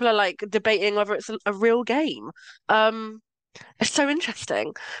out. People are like debating whether it's a real game. It's so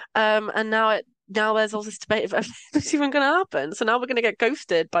interesting. And now there's all this debate of if it's even going to happen. So now we're going to get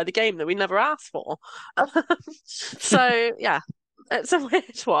ghosted by the game that we never asked for. So yeah, it's a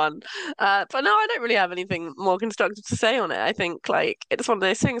weird one. But no, I don't really have anything more constructive to say on it. I think like it's one of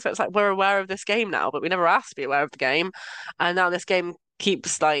those things where it's like we're aware of this game now, but we never asked to be aware of the game, and now this game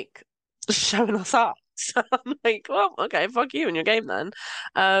keeps like showing us up. So I'm like, well, okay, fuck you and your game then.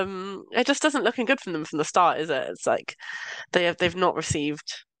 It just doesn't looking good from them from the start, is it? It's like they've not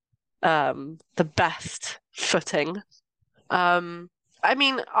received the best footing. I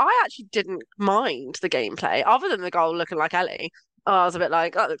mean, I actually didn't mind the gameplay, other than the girl looking like Ellie. I was a bit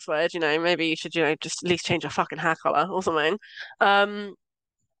like, that looks weird, maybe you should, just at least change your fucking hair color or something. But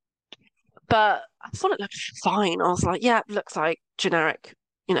I thought it looked fine. I was like, yeah, it looks like generic,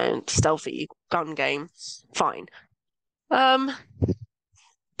 stealthy gun game. Fine.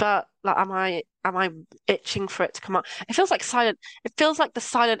 But like, am I itching for it to come out? It feels like the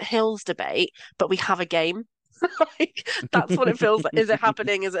Silent Hills debate, but we have a game. Like that's what it feels like. Is it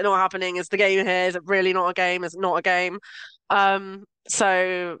happening? Is it not happening? Is the game here? Is it really not a game? Is it not a game?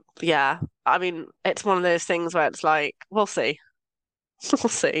 So yeah, I mean, it's one of those things where it's like, we'll see. We'll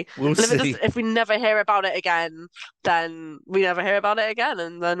see. We'll And see. if we never hear about it again, then we never hear about it again,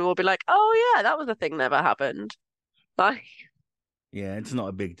 and then we'll be like, oh yeah, that was a thing never happened. Like, Yeah, it's not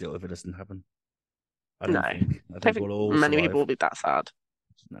a big deal if it doesn't happen. I no, think I don't think we'll all many survive. people will be that sad.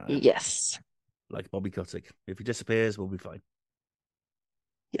 No, Yes, like Bobby Kotick. If he disappears, we'll be fine.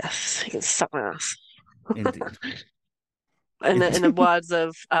 yes, he can suck my ass. Indeed. In the words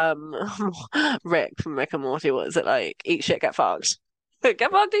of Rick from Rick and Morty, what is it like? Eat shit, get fucked.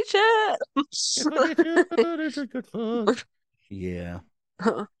 Get fucked, eat shit. Yeah.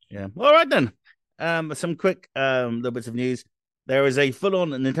 Yeah. All right then. Some quick little bits of news. There is a full-on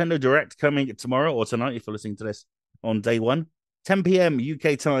Nintendo Direct coming tomorrow or tonight, if you're listening to this on day one. 10 p.m.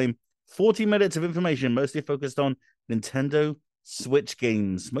 UK time. 40 minutes of information, mostly focused on Nintendo Switch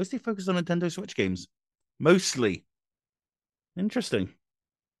games. Mostly. Interesting.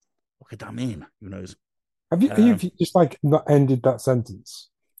 What could that mean? Who knows? Have you just like not ended that sentence?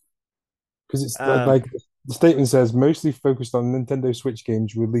 Because it's like the statement says mostly focused on Nintendo Switch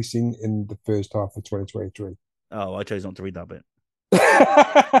games releasing in the first half of 2023. Oh, I chose not to read that bit.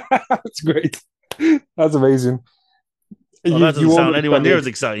 That's great. That's amazing. Well, that doesn't sound anywhere near as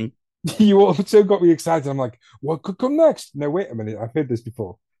exciting. You also got me excited. I'm like, what could come next? No, wait a minute. I've heard this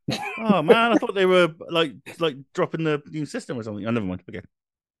before. Oh man, I thought they were like dropping the new system or something. Oh, never mind. Okay,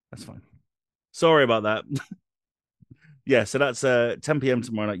 that's fine. Sorry about that. Yeah, so that's 10 p.m.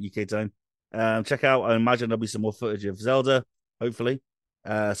 tomorrow night UK time. Check out. I imagine there'll be some more footage of Zelda. Hopefully,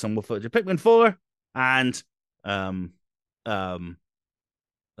 some more footage of Pikmin 4 and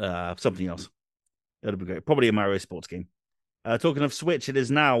something else. It'll be great. Probably a Mario sports game. Talking of Switch, it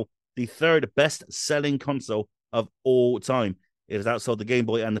is now the third best-selling console of all time. It has outsold the Game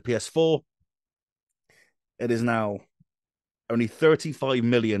Boy and the PS4. It is now only 35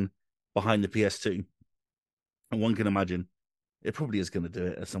 million behind the PS2. And one can imagine it probably is going to do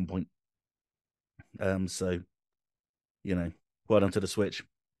it at some point. So, well done to the Switch.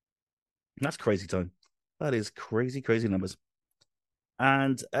 That's crazy time. That is crazy, crazy numbers.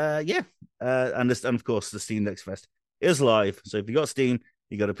 And and of course the Steam Next Fest is live. So if you got Steam,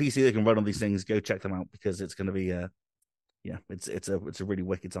 you got a PC that can run on these things, go check them out because it's going to be it's a really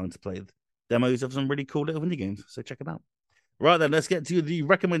wicked time to play demos of some really cool little indie games. So check them out. Right then, let's get to the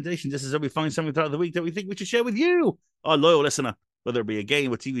recommendations. This is where we find something throughout the week that we think we should share with you, our loyal listener, whether it be a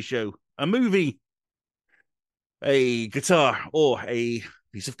game, a TV show, a movie, a guitar, or a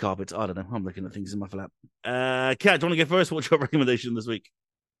piece of carpet. I don't know. I'm looking at things in my flat. Kat, do you want to go first? What's your recommendation this week?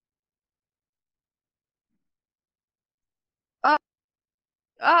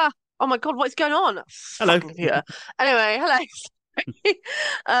 Oh my God, what's going on? Hello. Fucking computer. Anyway, hello.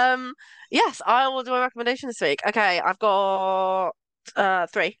 Yes, I will do a recommendation this week. Okay, I've got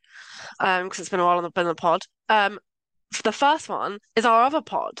three. Because it's been a while on the pod. The first one is our other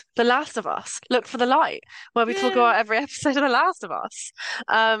pod, The Last of Us. Look for the light, where we talk about every episode of The Last of Us.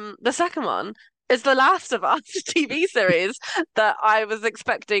 The second one is The Last of Us TV series that I was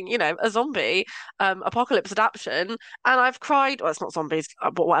expecting, a zombie apocalypse adaptation, and I've cried. Well, it's not zombies,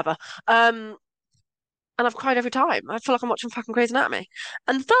 but whatever. And I've cried every time. I feel like I'm watching fucking Grey's Anatomy.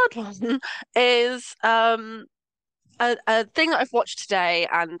 And the third one is a thing that I've watched today,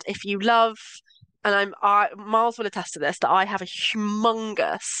 and if you love, and Miles will attest to this, that I have a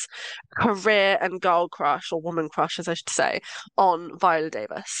humongous career and girl crush, or woman crush, as I should say, on Viola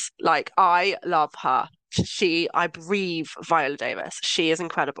Davis. Like, I love her. I breathe Viola Davis. She is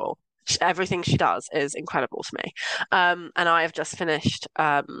incredible. Everything she does is incredible to me. And I have just finished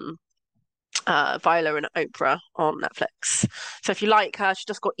Viola and Oprah on Netflix. So if you like her, she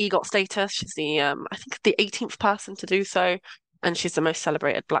just got EGOT status. She's the I think the 18th person to do so, and she's the most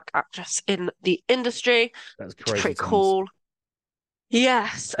celebrated Black actress in the industry. That's It's crazy. pretty cool.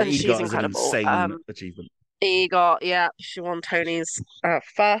 Yes, and she's incredible. Is an insane achievement. EGOT, yeah, she won Tony's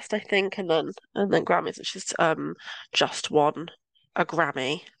first, I think, and then Grammys, and she's just won a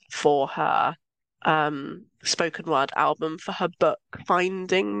Grammy for her spoken word album for her book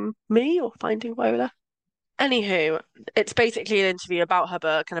Finding Me or Finding Viola. Anywho, it's basically an interview about her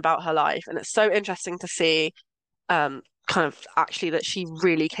book and about her life, and it's so interesting to see kind of actually that she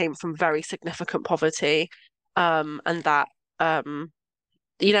really came from very significant poverty, and that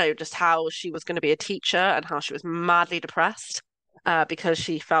just how she was going to be a teacher and how she was madly depressed because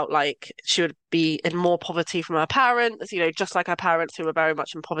she felt like she would be in more poverty from her parents, just like her parents who were very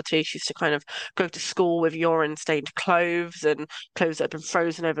much in poverty. She used to kind of go to school with urine-stained clothes and clothes that had been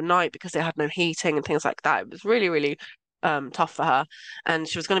frozen overnight because they had no heating and things like that. It was really, really tough for her, and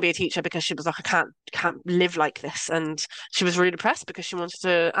she was going to be a teacher because she was like, I can't live like this, and she was really depressed because she wanted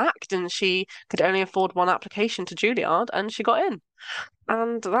to act and she could only afford one application to Juilliard, and she got in.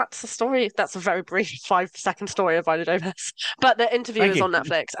 And that's the story. That's a very brief 5-second story of Viola Davis. But the interview is on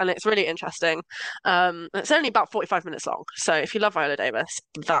Netflix and it's really interesting. It's only about 45 minutes long. So if you love Viola Davis,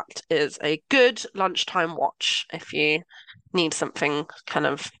 that is a good lunchtime watch if you need something kind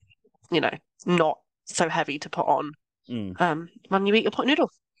of, not so heavy to put on when you eat your pot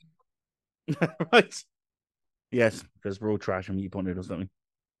noodles. Right. Yes, because we're all trash and we eat pot noodles, don't we?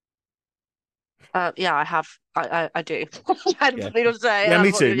 Yeah, I have. I do. I had pot noodles today. Yeah,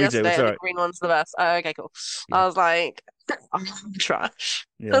 me too. Yesterday, It's all and right. the green one's the best. Okay, cool. Yeah. I was like, I'm trash.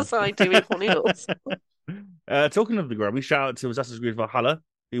 Yeah. That's why I do eat pot noodles. Talking of the Grammy, shout out to Assassin's Creed Valhalla,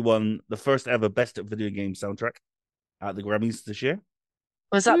 who won the first ever Best Video Game Soundtrack at the Grammys this year.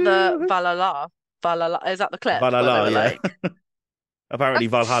 Was that the Valhalla? Valhalla? Is that the clip? Valhalla, yeah. Like... Apparently,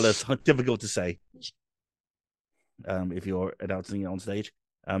 Valhalla's difficult to say. If you're announcing it on stage,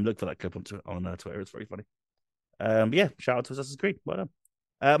 look for that clip on Twitter. It's very funny. Yeah, shout out to Assassin's Creed. Well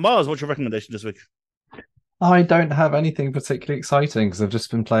done. Mars, what's your recommendation this week? I don't have anything particularly exciting because I've just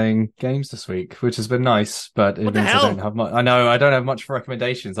been playing games this week, which has been nice, but it means I don't have much. I know I don't have much for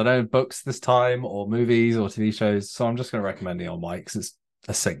recommendations. I don't have books this time, or movies, or TV shows, so I'm just going to recommend Neon White because it's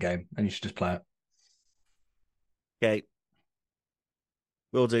a sick game and you should just play it. Okay,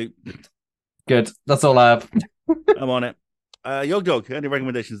 will do. Good. That's all I have. I'm on it. Yog Dog, any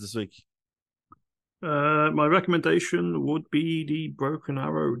recommendations this week? My recommendation would be the Broken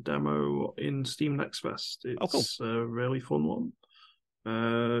Arrow demo in Steam Next Fest. It's a really fun one.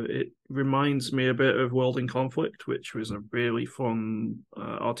 It reminds me a bit of World in Conflict, which was a really fun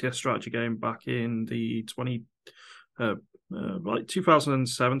RTS strategy game back in the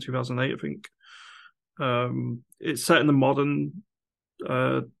 2007, 2008, I think. It's set in the modern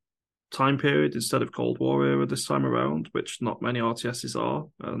time period instead of Cold War era this time around, which not many RTSs are,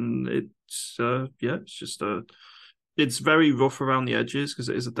 and it's very rough around the edges because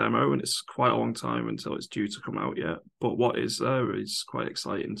it is a demo and it's quite a long time until it's due to come out yet. But what is there is quite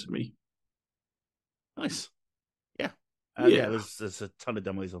exciting to me. Nice. Yeah. There's a ton of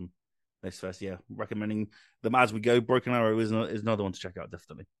demos on this first. Yeah, recommending them as we go. Broken Arrow is another one to check out.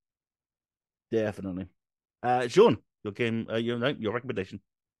 Definitely. Sean, your game, your recommendation.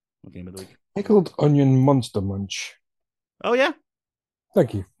 Game of the week. Pickled onion monster munch. Oh yeah.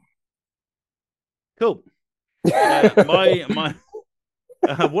 Thank you. Cool. What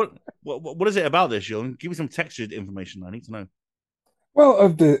is it about this, Sean? Give me some textured information. I need to know. Well,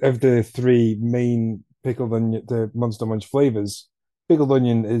 of the three main pickled onion, the monster munch flavors, pickled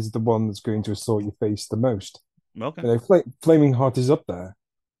onion is the one that's going to assault your face the most. Okay. Flaming hot is up there.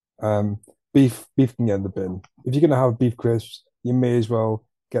 Beef can get in the bin. If you're gonna have beef crisps, you may as well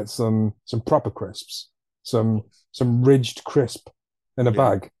get some proper crisps, some ridged crisp in a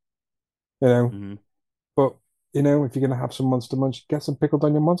bag, Mm-hmm. But if you're gonna have some monster munch, get some pickled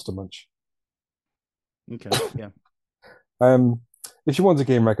onion monster munch. Okay, yeah. If you want a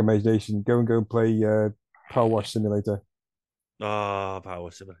game recommendation, go and play Power Wash Simulator. Power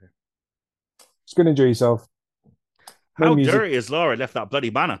Wash Simulator. Just gonna enjoy yourself. How dirty is Laura left that bloody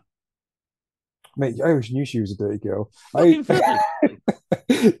banner? Mate, I always knew she was a dirty girl. That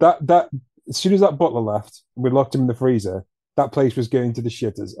as soon as that butler left, we locked him in the freezer. That place was going to the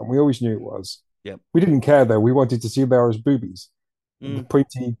shitters, and we always knew it was. Yeah. We didn't care though. We wanted to see Laura's boobies, the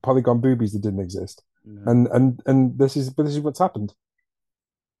pointy polygon boobies that didn't exist. No. And this is what's happened.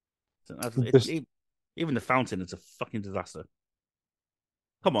 Even the fountain is a fucking disaster.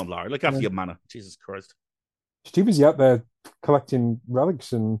 Come on, Laura, look after your mana. Jesus Christ. She was out there collecting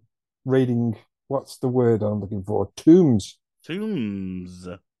relics and raiding. What's the word I'm looking for? Tombs.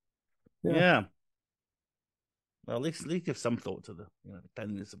 Yeah. Well, at least give some thought to the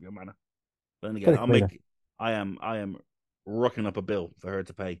cleanliness of your mana. But then again, I am rocking up a bill for her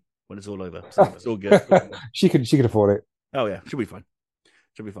to pay when it's all over. So it's all good. She could afford it. Oh yeah, she'll be fine.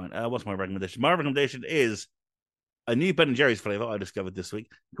 What's my recommendation? My recommendation is a new Ben & Jerry's flavor I discovered this week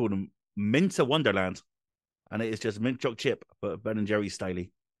called Minter Wonderland, and it is just mint choc chip, but Ben & Jerry's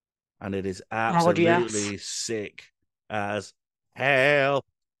styley, and it is absolutely sick as hell.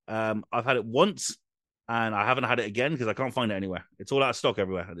 I've had it once, and I haven't had it again because I can't find it anywhere. It's all out of stock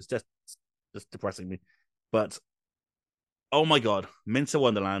everywhere, and it's just depressing me. But oh my god, Minter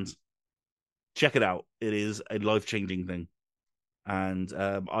Wonderland, check it out. It is a life-changing thing, and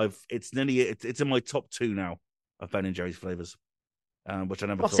it's in my top 2 now of Ben & Jerry's flavors, which I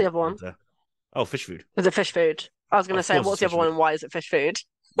never. What's the other one? Fish food. Is it fish food? I was going to say, what's the other one and why is it fish food?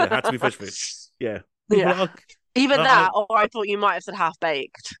 Yeah, it had to be fish food. Yeah. Even that, or I thought you might have said half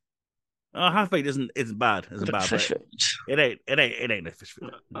baked. Half baked isn't bad. Fish food. It ain't a fish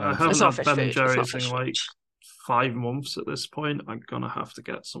food. I haven't had Ben & Jerry's in like 5 months at this point. I'm gonna have to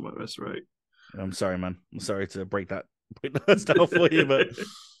get some of this right. I'm sorry, man. I'm sorry to break that style for you, but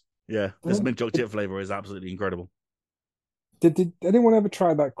yeah, this mint choc chip flavor is absolutely incredible. Did anyone ever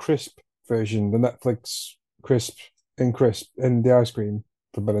try that crisp version, the Netflix crisp in the ice cream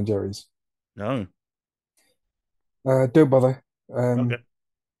from Ben & Jerry's? No. Don't bother. Okay.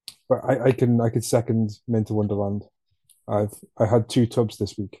 But I could second Minter Wonderland. I had 2 tubs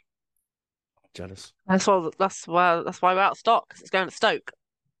this week. Jealous. That's why we're out of stock, because it's going to Stoke.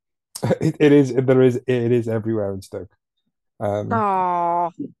 It is everywhere in Stoke.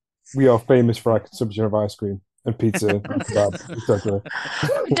 We are famous for our consumption of ice cream and pizza, etc.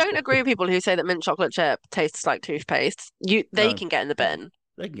 I don't agree with people who say that mint chocolate chip tastes like toothpaste. They can get in the bin.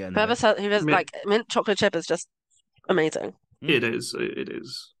 They can get in the bin. Whoever's like mint chocolate chip is just amazing. It is.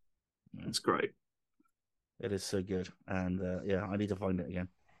 It's great. It is so good, and I need to find it again.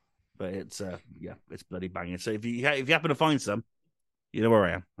 But it's bloody banging. So if you happen to find some, you know where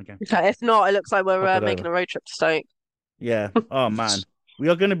I am. Okay. If not, it looks like we're making a road trip to Stoke. Yeah. Oh man, we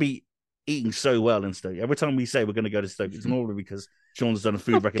are going to be eating so well in Stoke. Every time we say we're going to go to Stoke, it's normally because Sean's done a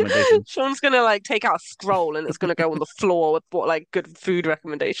food recommendation. Sean's going to take out a scroll and it's going to go on the floor with what good food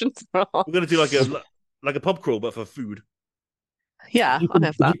recommendations are. We're going to do like a pub crawl, but for food. Yeah, I'll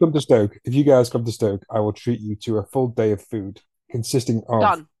have that. If you guys come to Stoke, I will treat you to a full day of food consisting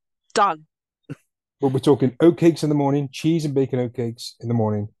of done. But we're talking oatcakes in the morning, cheese and bacon oatcakes in the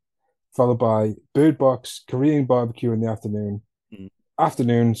morning, followed by bird box Korean barbecue in the afternoon.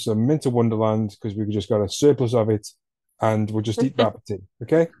 Afternoon, some Minter Wonderland because we've just got a surplus of it, and we'll just eat rapid tea.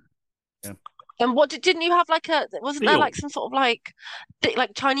 Okay. And didn't you have like wasn't there like some sort of like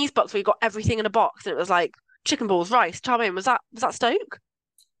Chinese box where you got everything in a box and it was like chicken balls, rice, chow mein? Was that Stoke?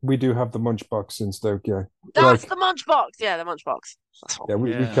 We do have the munch box in Stoke, yeah. That's the munch box. Yeah, the munch box. Yeah,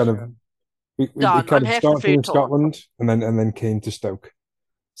 we kind of it Done. kind I'm of here for the started food in tour. Scotland and then came to Stoke.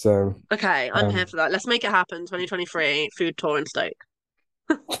 So Okay, I'm here for that. Let's make it happen. 2023 food tour in Stoke.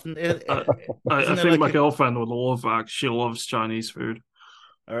 I think my girlfriend would love that. She loves Chinese food.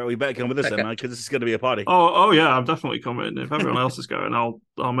 All right, we better come with this then, man, because this is going to be a party. Oh yeah, I'm definitely coming. If everyone else is going,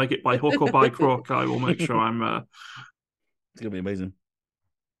 I'll make it by hook or by crook. I will make sure I'm there. It's going to be amazing.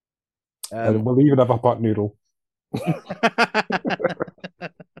 And we'll even have a pot noodle.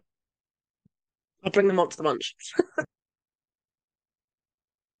 I'll bring them up to the munch.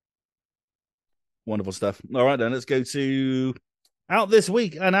 Wonderful stuff. All right, then, let's go to out this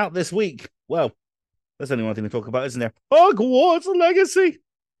week. And out this week, well, there's only one thing to talk about, isn't there? Hogwarts Legacy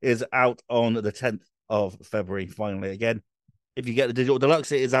is out on the 10th of February, finally. Again, if you get the digital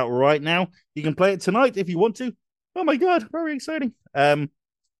deluxe, it is out right now. You can play it tonight if you want to. Oh my God, very exciting.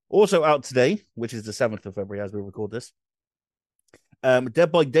 Also out today, which is the 7th of February as we record this.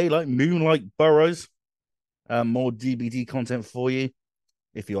 Dead by Daylight, Moonlight Burrows. More DBD content for you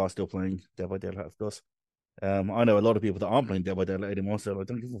if you are still playing Dead by Daylight, of course. I know a lot of people that aren't playing Dead by Daylight anymore, so I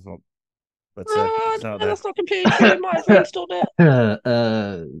don't give a fuck. But no, that's not computer. I might have reinstalled it.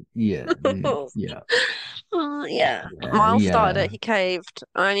 Yeah. Yeah. Miles started it. He caved.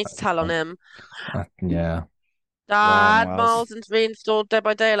 I need to tell on him. Yeah. Dad, Wow, Miles has reinstalled Dead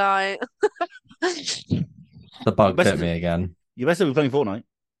by Daylight. The bug bit me again. You best be playing Fortnite.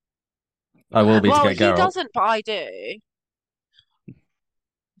 I will be to get Geralt. He doesn't, but I do.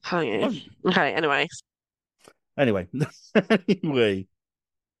 Okay, anyway. Anyway.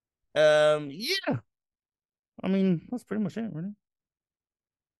 Yeah. I mean, that's pretty much it, really.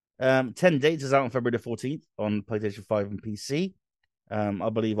 10 Dates is out on February the 14th on PlayStation 5 and PC. I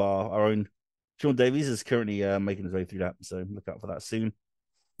believe our own Sean Davies is currently making his way through that, so look out for that soon.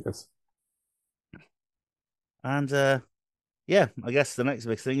 Yes. And yeah, I guess the next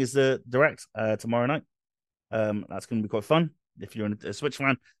big thing is the Direct tomorrow night. That's going to be quite fun if you're a Switch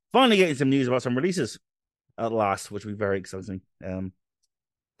fan. Finally getting some news about some releases at last, which will be very exciting. Can't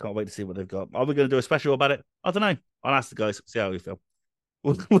wait to see what they've got. Are we going to do a special about it? I don't know. I'll ask the guys, see how we feel.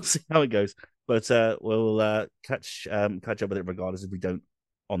 We'll see how it goes. But we'll catch up with it regardless if we don't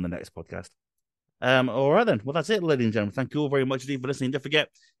on the next podcast. All right then. Well, that's it, ladies and gentlemen. Thank you all very much indeed for listening. Don't forget,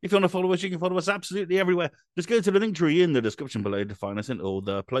 if you want to follow us, you can follow us absolutely everywhere. Just go to the link tree in the description below to find us in all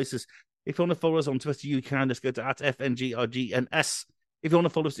the places. If you want to follow us on Twitter, you can just go to @FNGRGNS. If you want to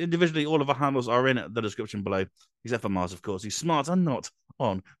follow us individually, all of our handles are in the description below, except for Mars, of course. He's smart and not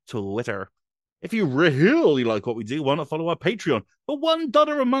on Twitter. If you really like what we do, why not follow our Patreon? For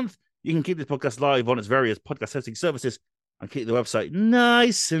 $1 a month, you can keep this podcast live on its various podcast hosting services and keep the website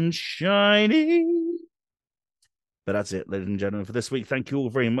nice and shiny. But that's it, ladies and gentlemen, for this week. Thank you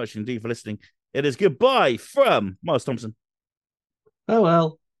all very much indeed for listening. It is goodbye from Miles Thompson. Oh,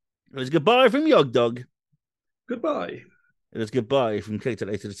 well. It is goodbye from Yog Dog. Goodbye. It is goodbye from K to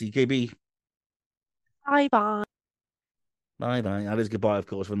the A to the TKB. Bye-bye. Bye-bye. And it is goodbye, of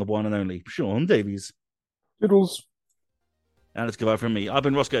course, from the one and only Sean Davies. Doodles. And it's goodbye from me. I've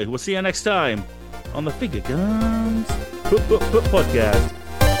been Roscoe. We'll see you next time on the Figure Guns Podcast.